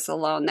like this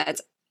alone.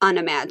 That's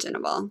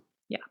unimaginable.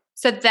 Yeah.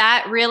 So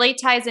that really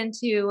ties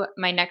into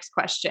my next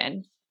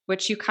question,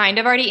 which you kind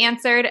of already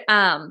answered.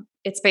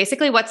 It's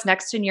basically what's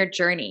next in your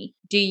journey.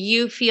 Do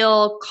you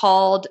feel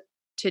called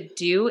to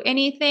do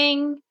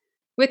anything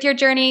with your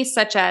journey,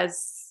 such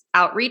as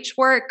outreach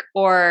work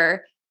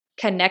or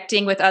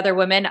connecting with other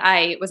women?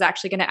 I was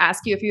actually going to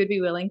ask you if you would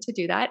be willing to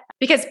do that,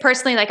 because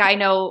personally, like I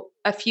know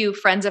a few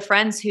friends of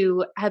friends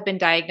who have been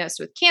diagnosed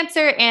with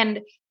cancer,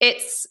 and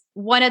it's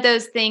one of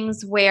those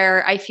things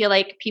where I feel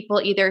like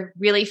people either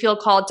really feel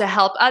called to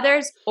help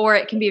others or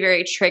it can be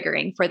very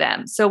triggering for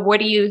them. So what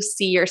do you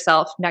see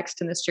yourself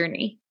next in this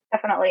journey?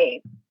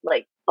 Definitely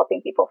like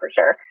helping people for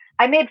sure.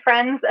 I made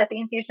friends at the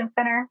infusion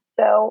center.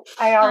 So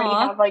I already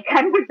have like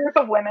kind of a group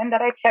of women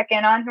that I check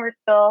in on who are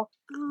still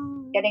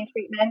getting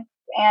treatment.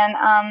 And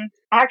I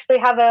actually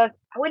have I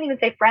wouldn't even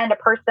say friend, a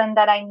person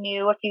that I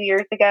knew a few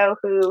years ago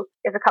who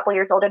is a couple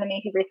years older than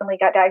me, who recently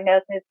got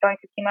diagnosed and is going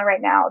through chemo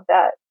right now,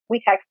 that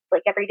we text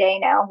like every day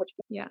now, which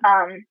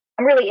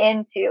I'm really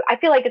into. I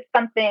feel like it's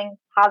something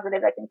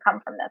positive that can come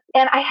from this.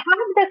 And I have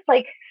this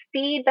like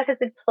seed that has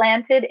been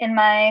planted in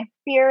my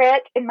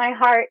spirit, in my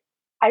heart.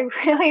 I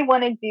really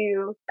want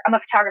to I'm a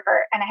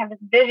photographer, and I have this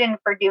vision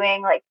for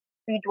doing like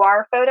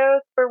boudoir photos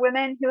for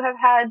women who have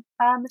had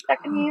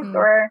mastectomies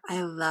or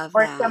I love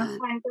or that. some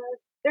kinds of.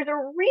 There's a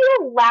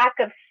real lack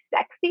of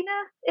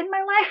sexiness in my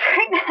life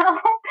right now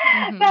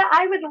that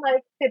I would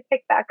like to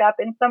pick back up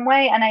in some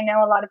way. And I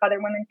know a lot of other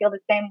women feel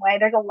the same way.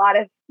 There's a lot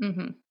of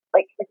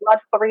like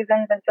psychological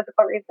reasons and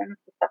physical reasons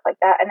and stuff like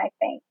that. And I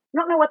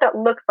don't know what that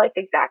looks like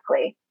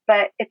exactly,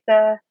 but it's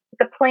a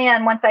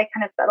plan once I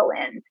kind of settle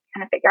in to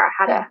kind of figure out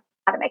how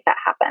to make that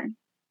happen.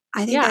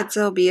 I think that's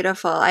so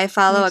beautiful. I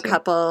follow a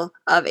couple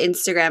of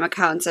Instagram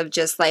accounts of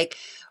just like,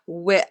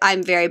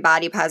 I'm very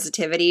body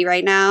positivity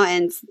right now.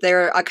 And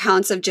there are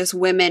accounts of just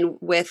women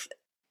with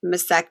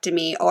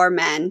mastectomy or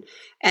men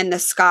and the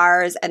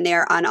scars, and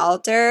they're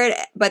unaltered.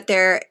 But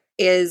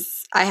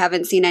I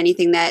haven't seen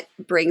anything that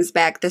brings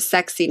back the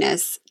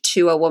sexiness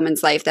to a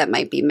woman's life that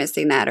might be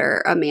missing that,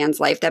 or a man's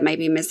life that might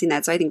be missing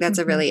that. So I think that's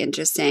a really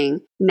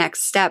interesting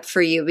next step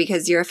for you,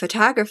 because you're a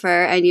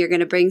photographer and you're going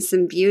to bring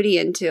some beauty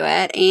into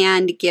it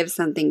and give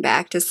something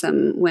back to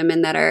some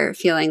women that are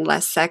feeling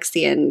less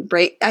sexy and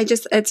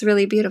it's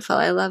really beautiful.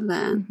 I love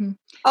that.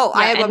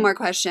 I had one more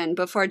question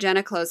before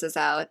Jenna closes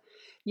out.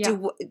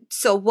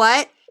 So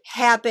what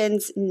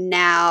happens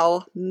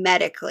now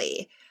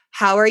medically?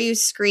 How are you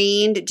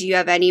screened? Do you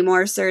have any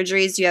more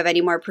surgeries? Do you have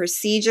any more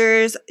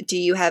procedures? Do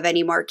you have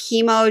any more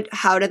chemo?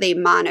 How do they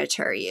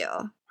monitor you?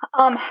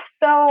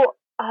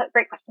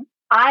 Great question.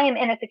 I am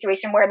in a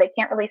situation where they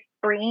can't really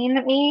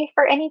screen me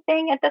for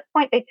anything at this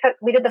point.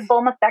 We did the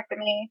full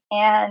mastectomy,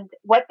 and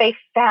what they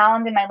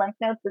found in my lymph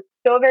nodes was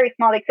so very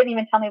small. They couldn't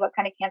even tell me what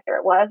kind of cancer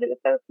it was. It was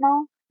so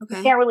small. Okay.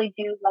 You can't really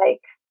do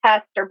like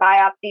tests or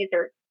biopsies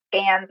or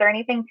scans or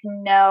anything to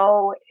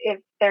know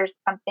if there's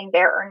something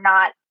there or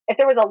not. If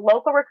there was a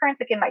local recurrence,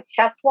 like in my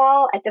chest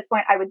wall, at this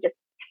point, I would just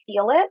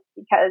feel it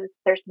because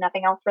there's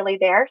nothing else really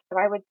there. So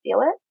I would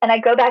feel it. And I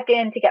go back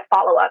in to get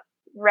follow-up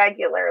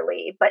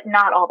regularly, but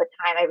not all the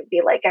time. I would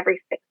be like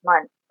every 6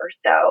 months or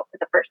so for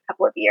the first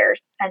couple of years.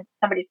 And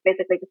somebody's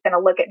basically just going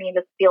to look at me and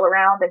just feel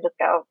around and just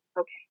go,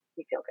 okay,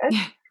 you feel good.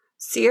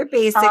 So you're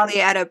basically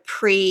at a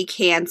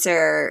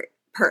pre-cancer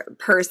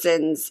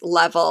person's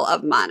level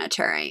of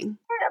monitoring.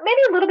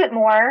 Maybe a little bit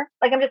more.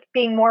 Like I'm just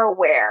being more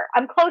aware.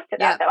 I'm close to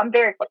that though. I'm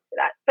very close to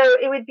that. So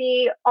it would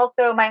be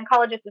also, my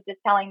oncologist was just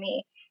telling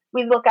me,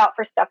 we look out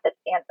for stuff that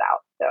stands out.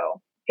 So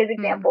his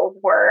examples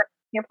were,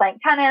 you're playing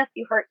tennis,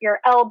 you hurt your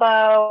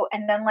elbow,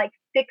 and then like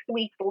 6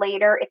 weeks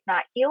later, it's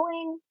not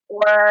healing,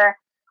 or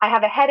I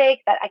have a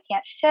headache that I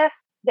can't shift.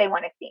 They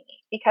want to see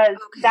me because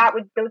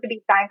those would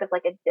be signs of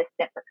like a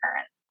distant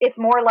recurrence. It's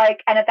more like,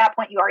 and at that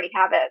point you already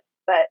have it,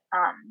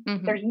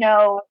 but there's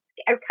no,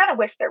 I kind of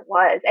wish there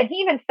was. And he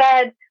even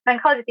said, my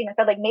oncologist even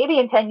said, like, maybe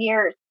in 10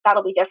 years,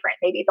 that'll be different.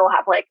 Maybe they'll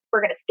have like,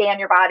 we're going to scan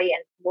your body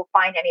and we'll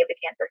find any of the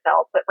cancer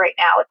cells. But right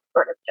now it's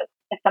sort of just,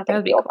 if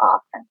something feels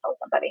off, then tell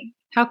somebody.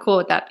 How cool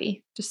would that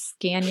be? Just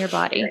scan your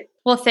body.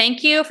 Well,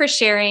 thank you for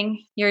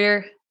sharing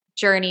your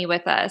journey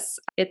with us.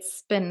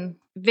 It's been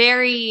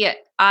very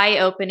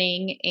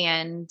eye-opening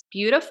and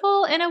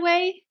beautiful in a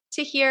way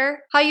to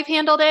hear how you've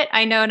handled it.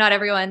 I know not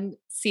everyone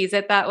sees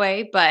it that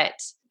way, but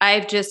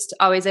I've just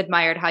always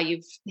admired how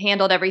you've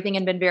handled everything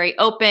and been very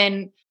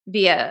open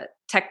via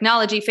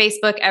technology,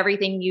 Facebook,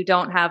 everything. You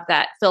don't have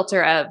that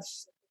filter of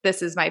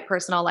this is my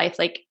personal life.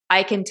 Like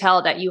I can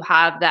tell that you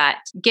have that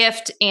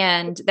gift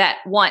and that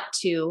want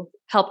to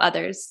help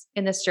others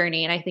in this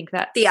journey. And I think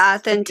that the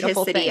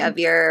authenticity of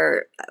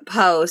your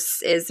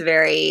posts is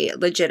very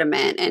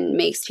legitimate and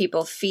makes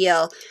people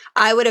feel,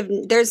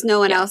 there's no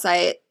one else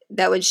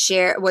that would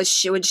share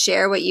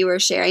what you were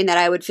sharing that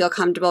I would feel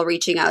comfortable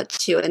reaching out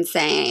to and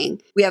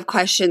saying, we have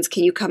questions.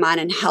 Can you come on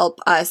and help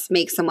us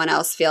make someone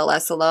else feel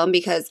less alone?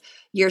 Because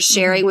your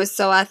sharing was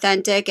so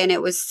authentic and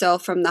it was so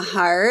from the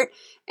heart.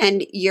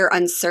 And your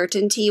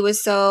uncertainty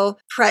was so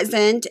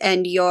present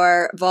and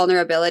your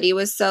vulnerability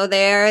was so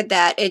there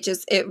that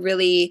it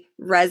really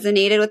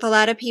resonated with a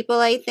lot of people,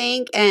 I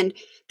think. And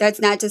that's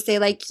not to say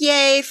like,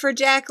 yay for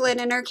Jacqueline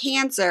and her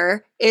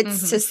cancer.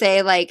 It's to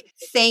say like,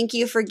 thank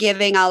you for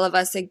giving all of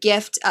us a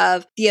gift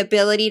of the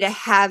ability to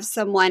have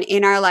someone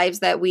in our lives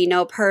that we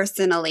know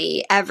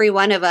personally. Every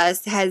one of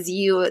us has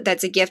you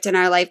that's a gift in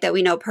our life that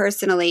we know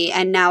personally.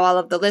 And now all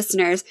of the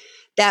listeners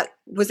that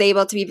was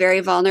able to be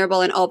very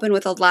vulnerable and open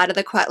with a lot of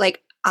the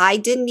like, I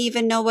didn't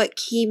even know what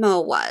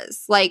chemo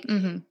was. Like,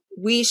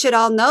 we should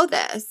all know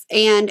this.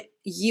 And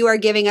you are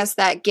giving us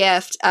that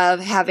gift of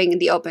having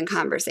the open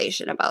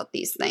conversation about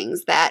these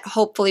things that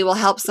hopefully will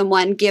help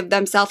someone give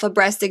themselves a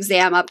breast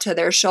exam up to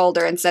their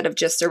shoulder instead of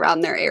just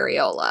around their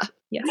areola.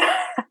 Yes.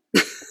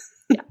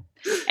 Yeah.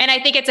 And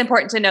I think it's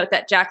important to note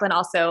that Jacqueline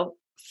also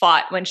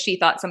fought when she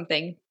thought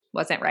something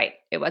wasn't right.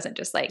 It wasn't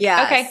just like,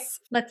 okay,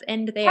 let's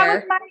end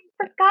there.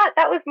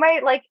 That was my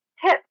like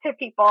tip to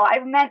people. I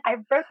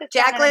wrote this.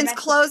 Jacqueline's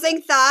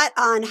closing thought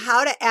on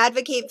how to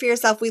advocate for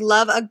yourself. We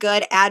love a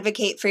good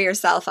advocate for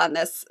yourself on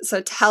this.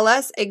 So tell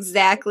us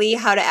exactly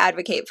how to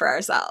advocate for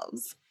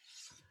ourselves.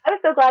 I was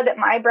so glad that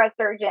my breast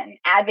surgeon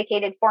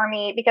advocated for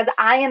me because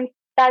I am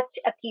such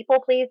a people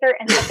pleaser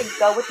and such a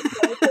go with the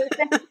flow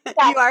person.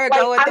 You are a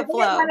go with the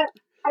flow.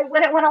 I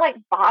wouldn't want to like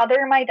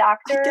bother my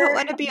doctor. I don't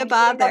want to be a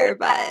bother,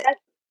 but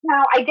no,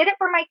 I did it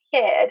for my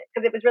kid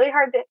because it was really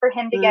hard for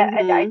him to get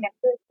a diagnosis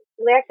of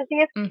celiac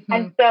disease.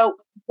 And so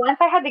once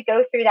I had to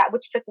go through that,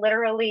 which took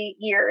literally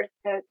years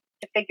to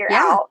figure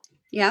out.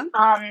 Yeah.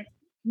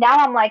 Now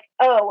I'm like,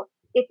 oh,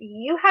 if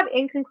you have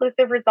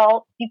inconclusive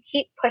results, you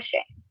keep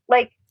pushing.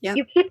 Like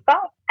you keep going.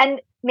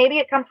 And maybe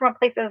it comes from a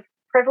place of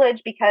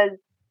privilege because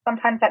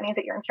sometimes that means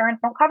that your insurance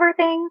won't cover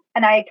things.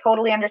 And I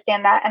totally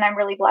understand that. And I'm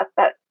really blessed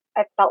that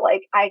I felt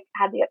like I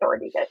had the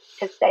authority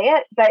to say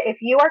it. But if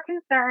you are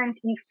concerned,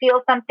 you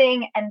feel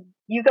something and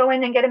you go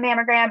in and get a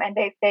mammogram and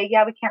they say,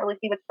 yeah, we can't really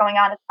see what's going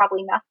on. It's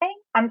probably nothing.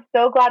 I'm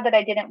so glad that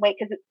I didn't wait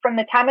because from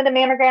the time of the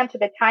mammogram to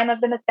the time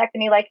of the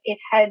mastectomy, like it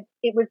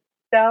was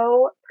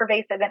so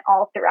pervasive and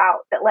all throughout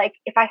that like,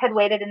 if I had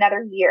waited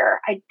another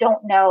year, I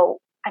don't know.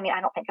 I mean,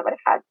 I don't think it would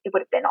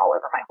have been all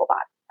over my whole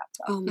body.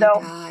 Oh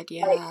my God.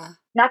 Yeah. Like,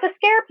 not to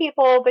scare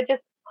people, but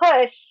just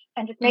push.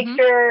 And just make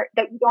sure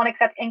that you don't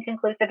accept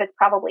inconclusive. It's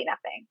probably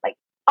nothing. Like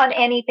on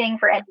anything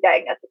for any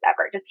diagnosis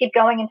ever. Just keep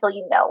going until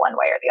you know one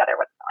way or the other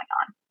what's going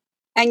on.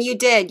 And you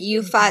did.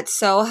 You fought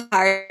so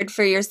hard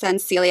for your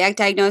son's celiac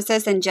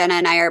diagnosis. And Jenna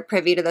and I are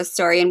privy to the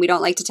story. And we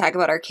don't like to talk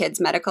about our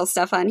kids' medical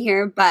stuff on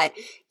here. But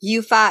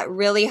you fought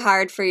really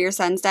hard for your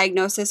son's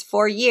diagnosis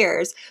for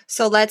years.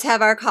 So let's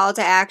have our call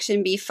to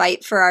action be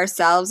fight for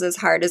ourselves as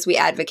hard as we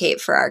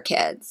advocate for our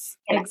kids.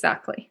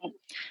 Exactly.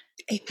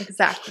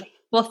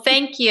 Well,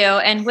 thank you.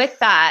 And with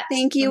that,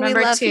 thank you. Remember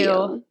we love to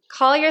you.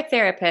 Call your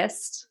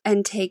therapist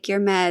and take your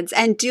meds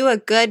and do a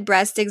good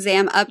breast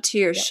exam up to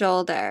your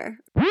shoulder.